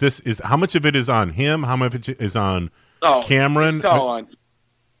mean, is how much of it is on him? How much of it is on Cameron? It's all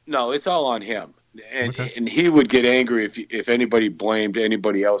on him. And he would get angry if anybody blamed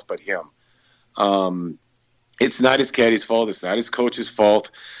anybody else but him. It's not his caddy's fault. It's not his coach's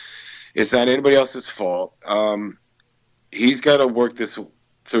fault. It's not anybody else's fault. He's got to work this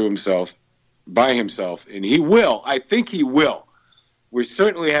through himself, by himself, and he will. I think he will. We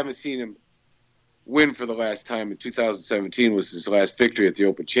certainly haven't seen him win for the last time. In 2017 was his last victory at the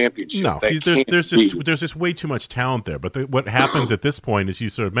Open Championship. No, there's just way too much talent there. But what happens at this point, as you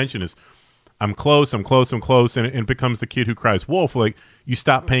sort of mentioned, is I'm close, and it becomes the kid who cries wolf. You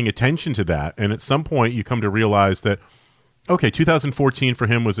stop paying attention to that, and at some point you come to realize that, okay, 2014 for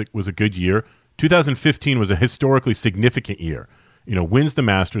him was a good year. 2015 was a historically significant year. Wins the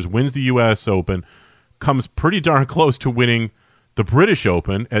Masters, wins the U.S. Open, comes pretty darn close to winning the British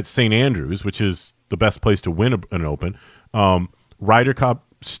Open at St. Andrews, which is the best place to win an Open. Ryder Cup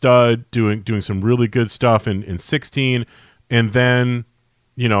stud, doing some really good stuff in 16, and then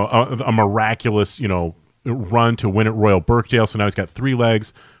a miraculous run to win at Royal Birkdale. So now he's got 3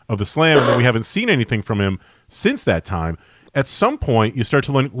 legs of the Slam, and we haven't seen anything from him since that time. At some point, you start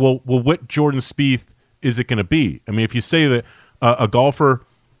to learn, well, what Jordan Spieth is it going to be? I mean, if you say that a golfer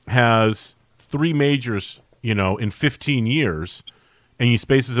has 3 majors, in 15 years, and he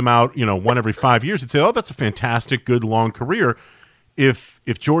spaces them out, one every 5 years, you'd say, oh, that's a fantastic, good, long career. If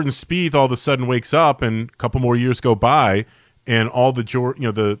Jordan Spieth all of a sudden wakes up and a couple more years go by, and all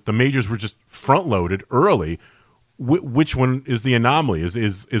the majors were just front loaded early, which one is the anomaly?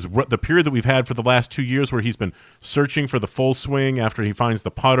 Is the period that we've had for the last 2 years where he's been searching for the full swing after he finds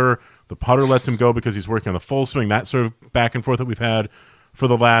the putter lets him go because he's working on the full swing, that sort of back and forth that we've had for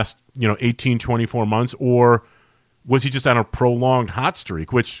the last 18, 24 months, or was he just on a prolonged hot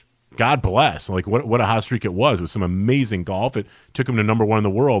streak, which God bless, what a hot streak it was. It was some amazing golf. It took him to number 1 in the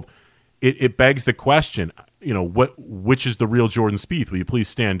world. It begs the question, which is the real Jordan Spieth? Will you please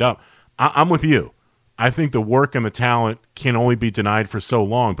stand up? I'm with you. I think the work and the talent can only be denied for so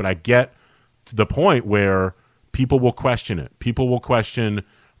long, but I get to the point where people will question it. People will question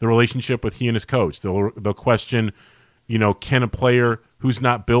the relationship with he and his coach. They'll question, can a player who's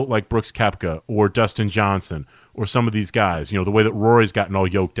not built like Brooks Koepka or Dustin Johnson or some of these guys, the way that Rory's gotten all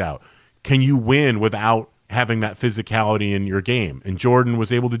yoked out, can you win without having that physicality in your game? And Jordan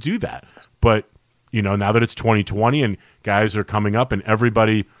was able to do that. But, now that it's 2020 and guys are coming up and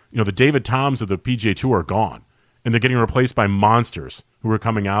everybody, the David Toms of the PGA Tour are gone and they're getting replaced by monsters who are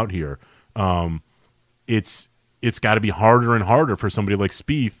coming out here. It's got to be harder and harder for somebody like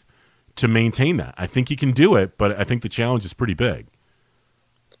Spieth to maintain that. I think he can do it, but I think the challenge is pretty big.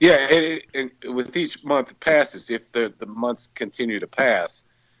 Yeah, and with each month passes, if the months continue to pass,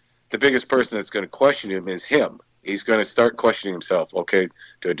 the biggest person that's going to question him is him. He's going to start questioning himself. Okay,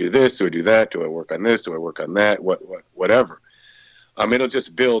 do I do this? Do I do that? Do I work on this? Do I work on that? Whatever. It'll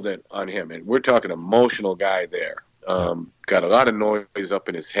just build it on him. And we're talking emotional guy there. Got a lot of noise up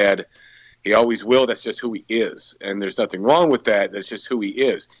in his head. He always will. That's just who he is. And there's nothing wrong with that. That's just who he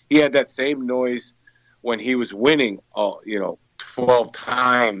is. He had that same noise when he was winning, 12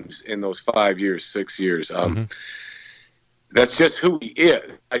 times in those 5 years, 6 years. That's just who he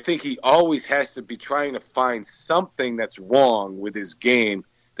is. I think he always has to be trying to find something that's wrong with his game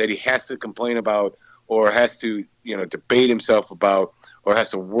that he has to complain about or has to, debate himself about or has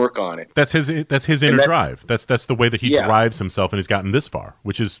to work on it. That's his inner drive. That's the way that he drives himself and has gotten this far,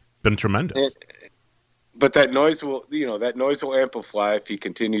 which has been tremendous. But that noise will amplify if he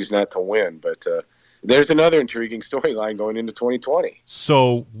continues not to win. But there's another intriguing storyline going into 2020.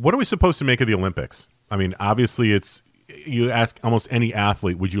 So what are we supposed to make of the Olympics? I mean, obviously you ask almost any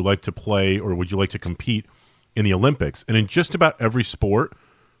athlete, would you like to play or would you like to compete in the Olympics? And in just about every sport,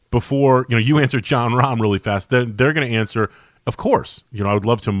 before, you answer John Rahm really fast, they're going to answer, of course. I would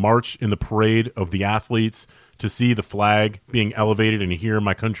love to march in the parade of the athletes, to see the flag being elevated and hear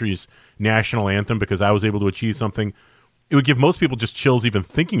my country's national anthem because I was able to achieve something. It would give most people just chills even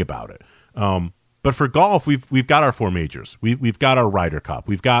thinking about it. But for golf, we've got our 4 majors. We've got our Ryder Cup.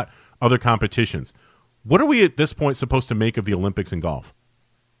 We've got other competitions. What are we at this point supposed to make of the Olympics in golf?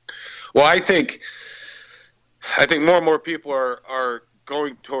 Well, I think more and more people are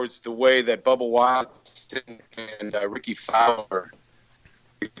going towards the way that Bubba Watson and Ricky Fowler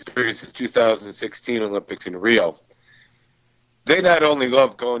experienced the 2016 Olympics in Rio. They not only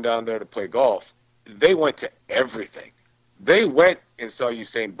loved going down there to play golf, they went to everything. They went and saw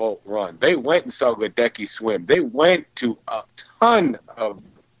Usain Bolt run. They went and saw Ledecky swim. They went to a ton of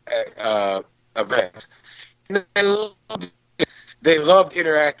events. They loved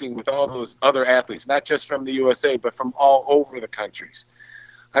interacting with all those other athletes, not just from the USA, but from all over the countries.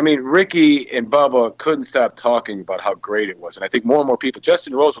 I mean, Ricky and Bubba couldn't stop talking about how great it was. And I think more and more people,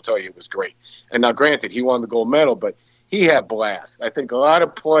 Justin Rose will tell you it was great. And now, granted, he won the gold medal, but he had blast. I think a lot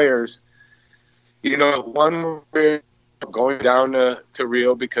of players, one were going down to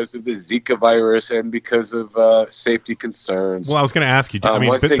Rio because of the Zika virus and because of safety concerns. Well, I was going to ask you,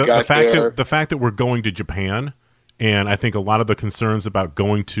 the fact that we're going to Japan, and I think a lot of the concerns about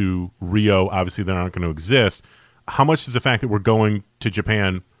going to Rio, obviously they're not going to exist. How much is the fact that we're going to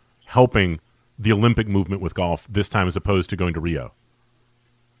Japan helping the Olympic movement with golf this time as opposed to going to Rio?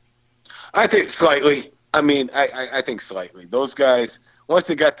 I think slightly. I think slightly. Those guys, once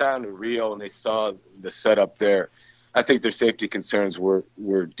they got down to Rio and they saw the setup there, I think their safety concerns were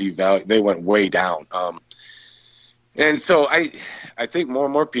devalued. They went way down. And so I think more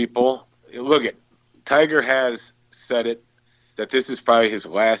and more people look at Tiger has said it that this is probably his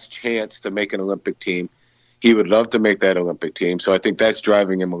last chance to make an Olympic team. He would love to make that Olympic team, so I think that's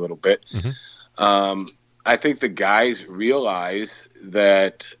driving him a little bit. Mm-hmm. I think the guys realize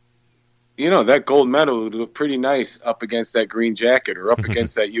that, that gold medal would look pretty nice up against that green jacket or up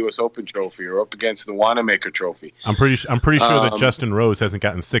against that U.S. Open trophy or up against the Wanamaker trophy. I'm pretty sure that Justin Rose hasn't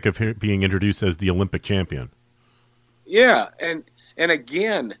gotten sick of being introduced as the Olympic champion. Yeah, and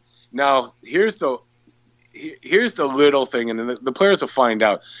again, now here's the little thing, and the players will find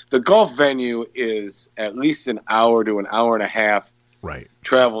out. The golf venue is at least an hour to an hour and a half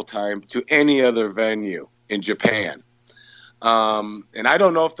travel time to any other venue in Japan. And I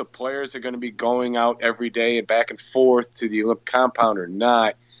don't know if the players are going to be going out every day and back and forth to the Olympic compound or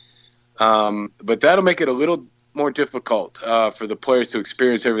not. But that'll make it a little more difficult for the players to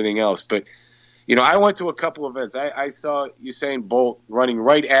experience everything else. But, I went to a couple of events. I saw Usain Bolt running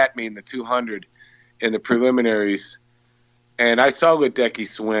right at me in the 200 in the preliminaries, and I saw Ledecky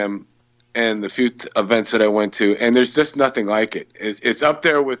swim and the few events that I went to, and there's just nothing like it. It's up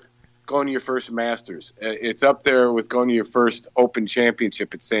there with going to your first Masters. It's up there with going to your first Open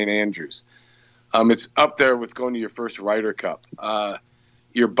Championship at St. Andrews. It's up there with going to your first Ryder Cup.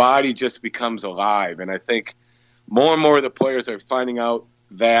 Your body just becomes alive, and I think more and more of the players are finding out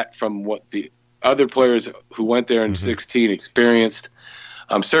that from what the other players who went there in 16 experienced.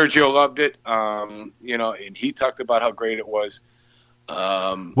 Sergio loved it, and he talked about how great it was.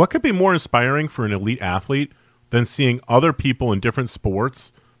 What could be more inspiring for an elite athlete than seeing other people in different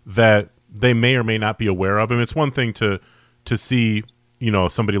sports that they may or may not be aware of? I mean, it's one thing to see,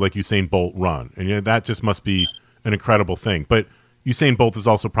 somebody like Usain Bolt run, and that just must be an incredible thing. But Usain Bolt is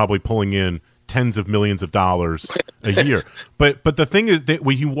also probably pulling in tens of millions of dollars a year. But the thing is that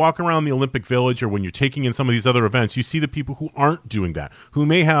when you walk around the Olympic Village or when you're taking in some of these other events, you see the people who aren't doing that, who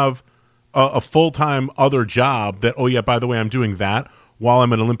may have a full-time other job that, oh yeah, by the way, I'm doing that while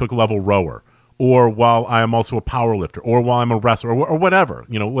I'm an Olympic level rower, or while I am also a power lifter, or while I'm a wrestler, or whatever,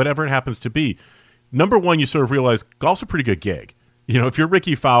 whatever it happens to be. Number one, you sort of realize golf's a pretty good gig. If you're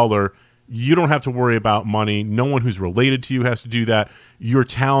Ricky Fowler, you don't have to worry about money. No one who's related to you has to do that. Your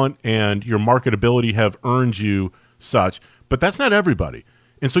talent and your marketability have earned you such, but that's not everybody.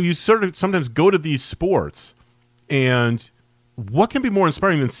 And so you sort of sometimes go to these sports, and what can be more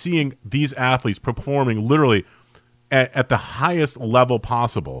inspiring than seeing these athletes performing literally at the highest level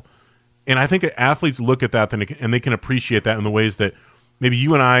possible? And I think athletes look at that and they can appreciate that in the ways that maybe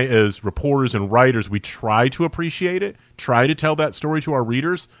you and I as reporters and writers, we try to appreciate it, try to tell that story to our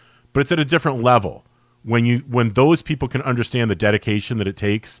readers, but it's at a different level when those people can understand the dedication that it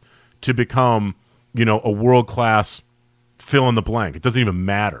takes to become, a world-class fill in the blank. It doesn't even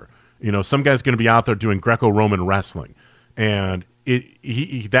matter. Some guy's going to be out there doing Greco-Roman wrestling, and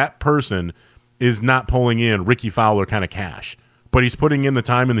that person is not pulling in Ricky Fowler kind of cash, but he's putting in the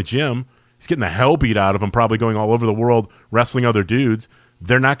time in the gym. He's getting the hell beat out of him, probably going all over the world wrestling other dudes.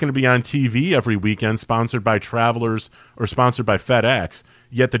 They're not going to be on TV every weekend sponsored by Travelers or sponsored by FedEx,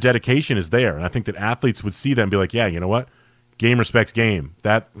 yet the dedication is there. And I think that athletes would see that and be like, yeah, you know what? Game respects game.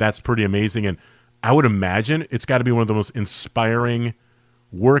 That's pretty amazing. And I would imagine it's got to be one of the most inspiring,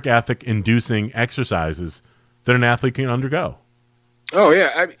 work ethic inducing exercises that an athlete can undergo. Oh,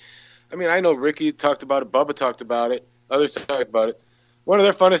 yeah. I mean, I know Ricky talked about it. Bubba talked about it. Others talked about it. One of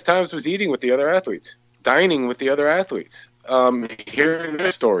their funnest times was eating with the other athletes, dining with the other athletes, hearing their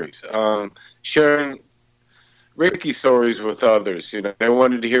stories, sharing Ricky's stories with others. They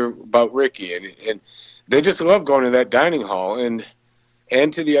wanted to hear about Ricky, and they just love going to that dining hall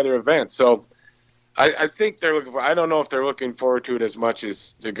and to the other events. So I think they're looking for. I don't know if they're looking forward to it as much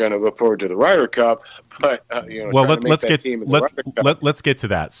as they're going to look forward to the Ryder Cup. But well, let's get to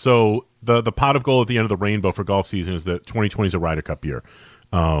that. So the pot of gold at the end of the rainbow for golf season is that 2020 is a Ryder Cup year.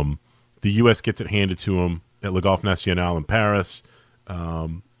 The U.S. gets it handed to them at Le Golf National in Paris.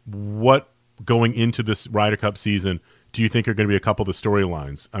 What going into this Ryder Cup season do you think are going to be a couple of the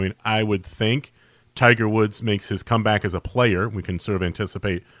storylines? I mean, I would think Tiger Woods makes his comeback as a player. We can sort of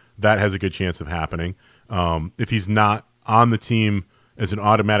anticipate that has a good chance of happening. If he's not on the team as an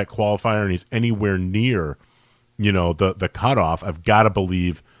automatic qualifier and he's anywhere near, the cutoff, I've got to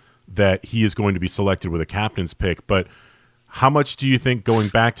believe that he is going to be selected with a captain's pick. But how much do you think going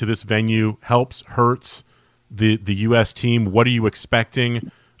back to this venue helps, hurts the U.S. team? What are you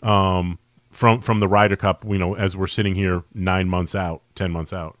expecting from the Ryder Cup, as we're sitting here 9 months out, 10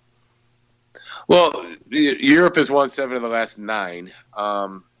 months out? Well, Europe has won 7 of the last 9.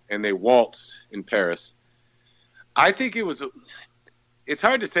 And they waltzed in Paris. I think it's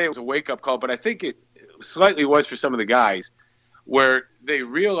hard to say it was a wake-up call, but I think it slightly was for some of the guys, where they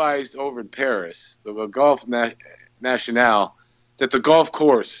realized over in Paris, the Le Golf National, that the golf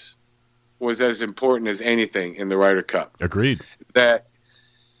course was as important as anything in the Ryder Cup. Agreed. That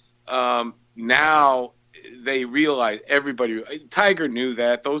now they realize, everybody, Tiger knew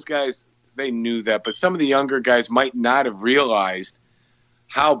that, those guys, they knew that, but some of the younger guys might not have realized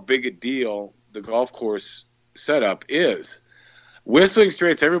how big a deal the golf course setup is. Whistling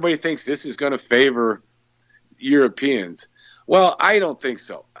Straits, everybody thinks this is going to favor Europeans. Well, I don't think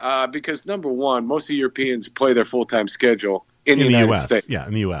so, because number one, most of the Europeans play their full-time schedule in the United States. Yeah,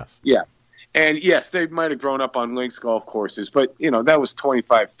 in the U.S. Yeah. And yes, they might have grown up on links golf courses, but that was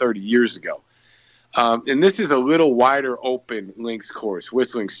 25, 30 years ago. And this is a little wider open links course,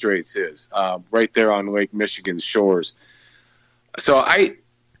 Whistling Straits is, right there on Lake Michigan's shores.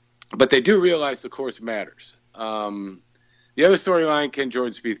 But they do realize the course matters. The other storyline, can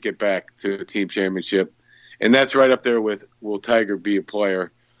Jordan Spieth get back to a team championship? And that's right up there with, will Tiger be a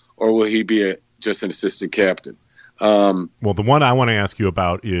player, or will he be just an assistant captain? Well, the one I want to ask you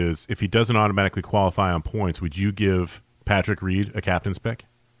about is, if he doesn't automatically qualify on points, would you give Patrick Reed a captain's pick?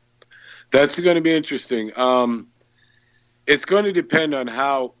 That's going to be interesting. It's going to depend on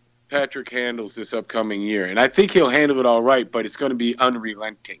how Patrick handles this upcoming year. And I think he'll handle it all right, but it's going to be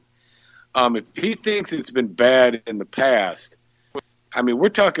unrelenting. If he thinks it's been bad in the past, I mean, we're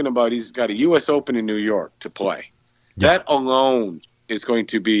talking about he's got a U.S. Open in New York to play. Yeah. That alone is going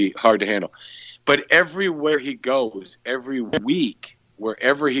to be hard to handle. But everywhere he goes, every week,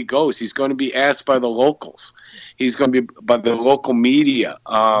 wherever he goes, he's going to be asked by the locals. He's going to be by the local media.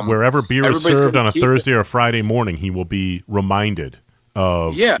 Wherever beer is served on a Thursday or Friday morning, he will be reminded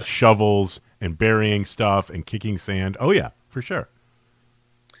of shovels and burying stuff and kicking sand. Oh, yeah, for sure.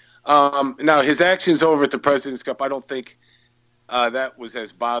 Now, his actions over at the President's Cup, I don't think that was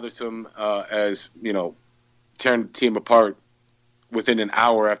as bothersome as, tearing the team apart within an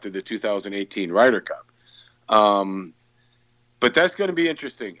hour after the 2018 Ryder Cup. But that's going to be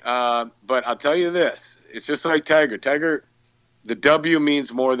interesting. But I'll tell you this. It's just like Tiger. Tiger, the W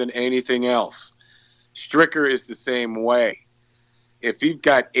means more than anything else. Stricker is the same way. If you've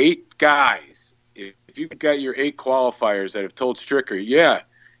got 8 guys, if you've got your 8 qualifiers that have told Stricker,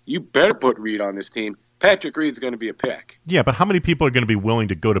 you better put Reed on this team, Patrick Reed's going to be a pick. Yeah, but how many people are going to be willing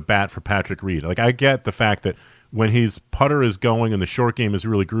to go to bat for Patrick Reed? Like, I get the fact that when his putter is going and the short game is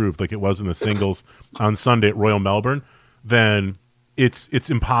really grooved, like it was in the singles on Sunday at Royal Melbourne, then it's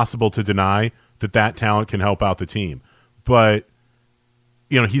impossible to deny that talent can help out the team. But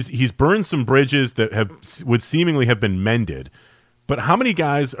he's burned some bridges that would seemingly have been mended. But how many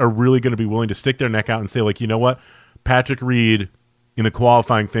guys are really going to be willing to stick their neck out and say, like, you know what, Patrick Reed in the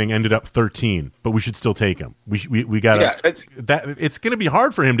qualifying thing ended up 13, but we should still take him. We got to. It's going to be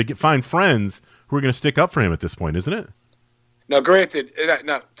hard for him to find friends who are going to stick up for him at this point, isn't it? Now, granted,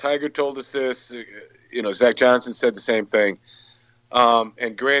 Tiger told us this. Zach Johnson said the same thing.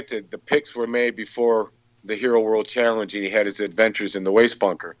 And granted, the picks were made before the Hero World Challenge, and he had his adventures in the waste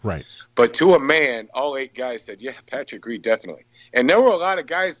bunker. Right. But to a man, all 8 guys said, yeah, Patrick Reed, definitely. And there were a lot of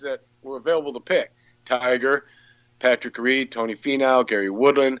guys that were available to pick. Tiger, Patrick Reed, Tony Finau, Gary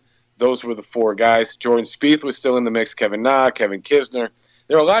Woodland. Those were the 4 guys. Jordan Spieth was still in the mix. Kevin Na, Kevin Kisner.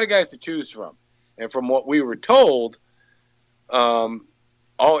 There were a lot of guys to choose from. And from what we were told, all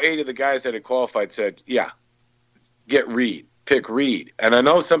 8 of the guys that had qualified said, yeah, get Reed, pick Reed. And I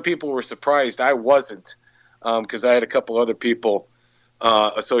know some people were surprised. I wasn't, because I had a couple other people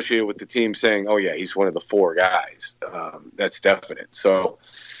associated with the team saying, oh, yeah, he's one of the 4 guys. That's definite. So,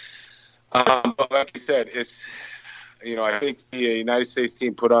 but like you said, it's, I think the United States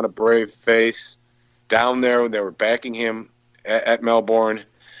team put on a brave face down there when they were backing him at Melbourne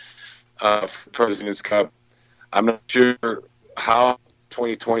for President's Cup. I'm not sure how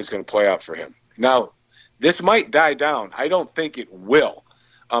 2020 is going to play out for him. Now, this might die down. I don't think it will.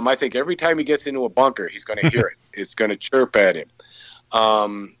 I think every time he gets into a bunker, he's going to hear it. It's going to chirp at him.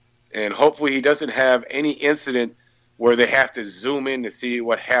 And hopefully he doesn't have any incident where they have to zoom in to see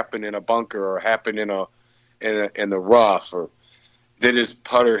what happened in a bunker or happened in the rough, or did his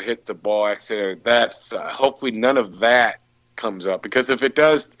putter hit the ball accident. That's hopefully none of that comes up, because if it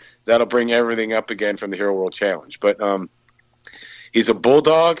does, that'll bring everything up again from the Hero World Challenge. But he's a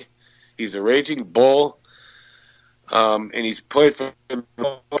bulldog. He's a raging bull. And he's played for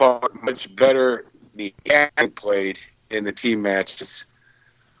much better than he had played in the team matches.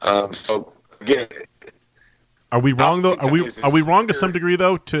 So again, are we wrong though? Are we wrong to some degree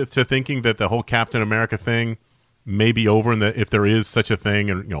though to thinking that the whole Captain America thing may be over, and that if there is such a thing,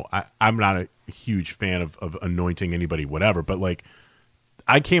 and I'm not a huge fan of anointing anybody, whatever, but like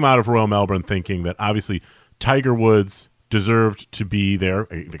I came out of Royal Melbourne thinking that obviously Tiger Woods deserved to be there.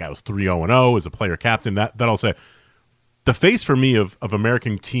 The guy was 3-0-0 as a player captain. That I'll say. The face for me of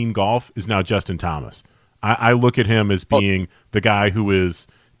American team golf is now Justin Thomas. I look at him as being the guy who is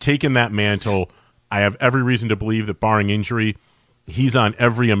taking that mantle. I have every reason to believe that, barring injury, he's on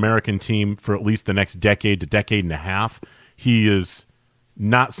every American team for at least the next decade to decade and a half. He is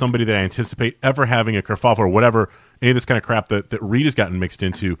not somebody that I anticipate ever having a kerfuffle or whatever, any of this kind of crap that Reed has gotten mixed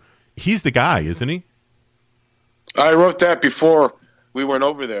into. He's the guy, isn't he? I wrote that before we went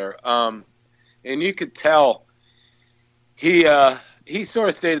over there. And you could tell he sort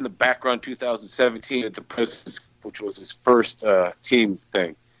of stayed in the background 2017 at the President's, which was his first team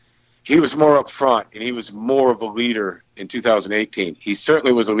thing. He was more up front, and he was more of a leader in 2018. He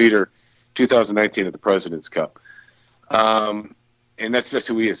certainly was a leader 2019 at the President's Cup. And that's just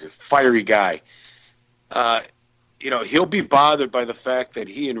who he is, a fiery guy. He'll be bothered by the fact that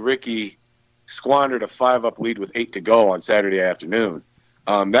he and Ricky squandered a 5-up lead with 8 to go on Saturday afternoon.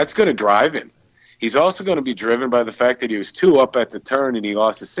 That's going to drive him. He's also going to be driven by the fact that he was 2 up at the turn and he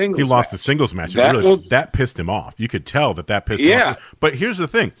lost a singles match. He lost the singles match. That pissed him off. You could tell that pissed him off. But here's the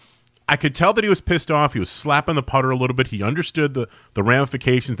thing. I could tell that he was pissed off. He was slapping the putter a little bit. He understood the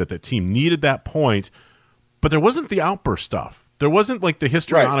ramifications that the team needed that point. But there wasn't the outburst stuff There wasn't like the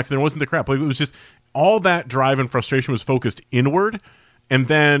histrionics. Right. There wasn't the crap. Like, it was just all that drive and frustration was focused inward. And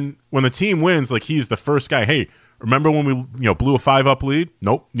then when the team wins, like, he's the first guy. Hey, remember when we blew a 5-up lead?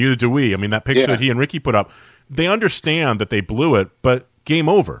 Nope, neither do we. I mean, that picture that he and Ricky put up, they understand that they blew it, but game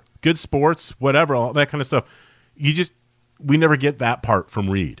over. Good sports, whatever, all that kind of stuff. We never get that part from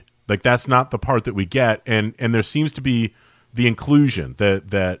Reed. Like, that's not the part that we get. And there seems to be the inclusion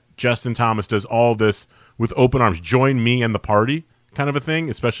that Justin Thomas does all this with open arms. Join me and the party kind of a thing,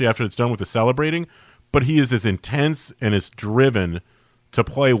 especially after it's done with the celebrating. But he is as intense and as driven to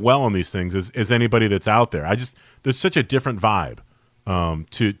play well on these things as anybody that's out there. There's such a different vibe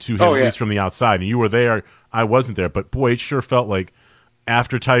to him, at least from the outside. And you were there, I wasn't there, but boy, it sure felt like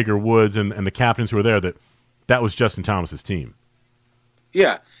after Tiger Woods and the captains who were there, that was Justin Thomas's team.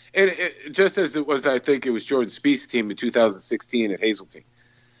 Yeah, it just as it was, I think it was Jordan Spieth's team in 2016 at Hazeltine.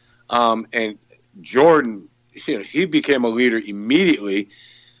 And Jordan, he became a leader immediately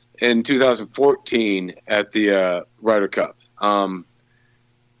in 2014 at the Ryder Cup.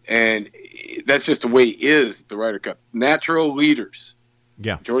 And that's just the way it is, the Ryder Cup. Natural leaders.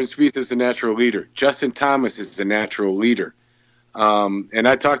 Yeah. Jordan Spieth is a natural leader. Justin Thomas is a natural leader. And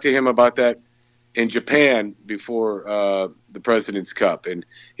I talked to him about that in Japan before the President's Cup. And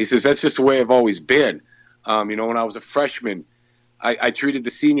he says, that's just the way I've always been. When I was a freshman, I treated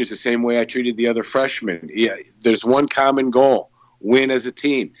the seniors the same way I treated the other freshmen. Yeah, there's one common goal: win as a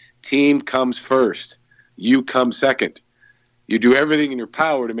team. Team comes first. You come second. You do everything in your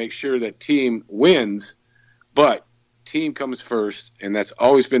power to make sure that team wins, but team comes first, and that's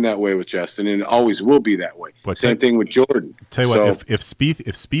always been that way with Justin, and it always will be that way. But same thing with Jordan. Tell you what, if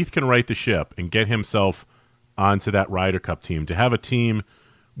Spieth can right the ship and get himself onto that Ryder Cup team, to have a team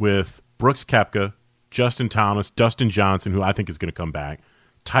with Brooks Koepka, Justin Thomas, Dustin Johnson, who I think is going to come back,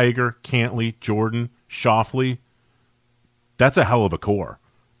 Tiger, Cantley, Jordan, Schauffele, that's a hell of a core.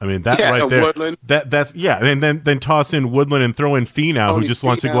 I mean, that right there. Woodland. That's and then toss in Woodland and throw in Finau, who just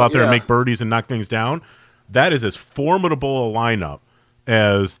wants to go out there and make birdies and knock things down. That is as formidable a lineup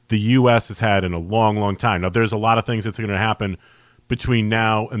as the U.S. has had in a long, long time. Now, there's a lot of things that's going to happen between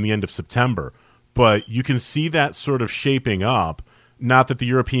now and the end of September, but you can see that sort of shaping up. Not that the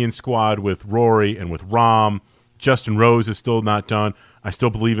European squad with Rory and with Rahm, Justin Rose is still not done. I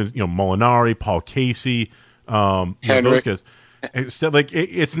still believe in Molinari, Paul Casey, those guys. It's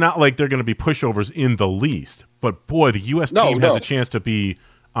not like they're going to be pushovers in the least. But boy, the U.S. team has a chance to be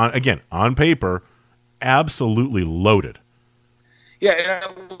on paper, absolutely loaded. Yeah,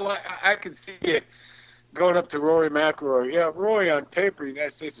 I can see it going up to Rory McIlroy. Yeah, Rory on paper, the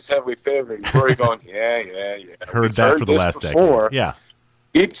United States is heavily favored. And Rory going, yeah. Heard that for the last decade. Yeah.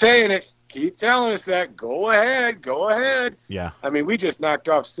 Keep saying it. Keep telling us that. Go ahead. Yeah. I mean, we just knocked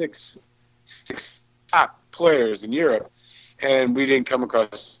off six top players in Europe, and we didn't come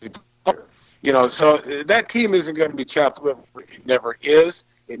across so that team isn't going to be chopped liver. It never is.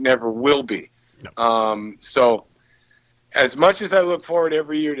 It never will be. No. So as much as I look forward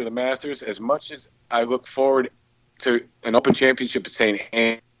every year to the Masters, as much as I look forward to an Open Championship at St.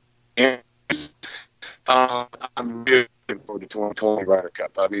 Andrews, I'm really looking forward to 2020 Ryder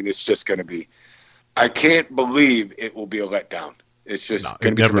Cup. I mean, it's just going to be – I can't believe it will be a letdown. It's just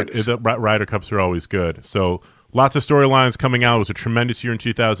going to be tremendous. The Ryder Cups are always good. So lots of storylines coming out. It was a tremendous year in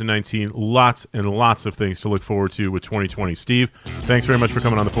 2019. Lots and lots of things to look forward to with 2020. Steve, thanks very much for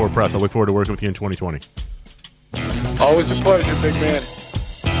coming on the Forward Press. I look forward to working with you in 2020. Always a pleasure, big man.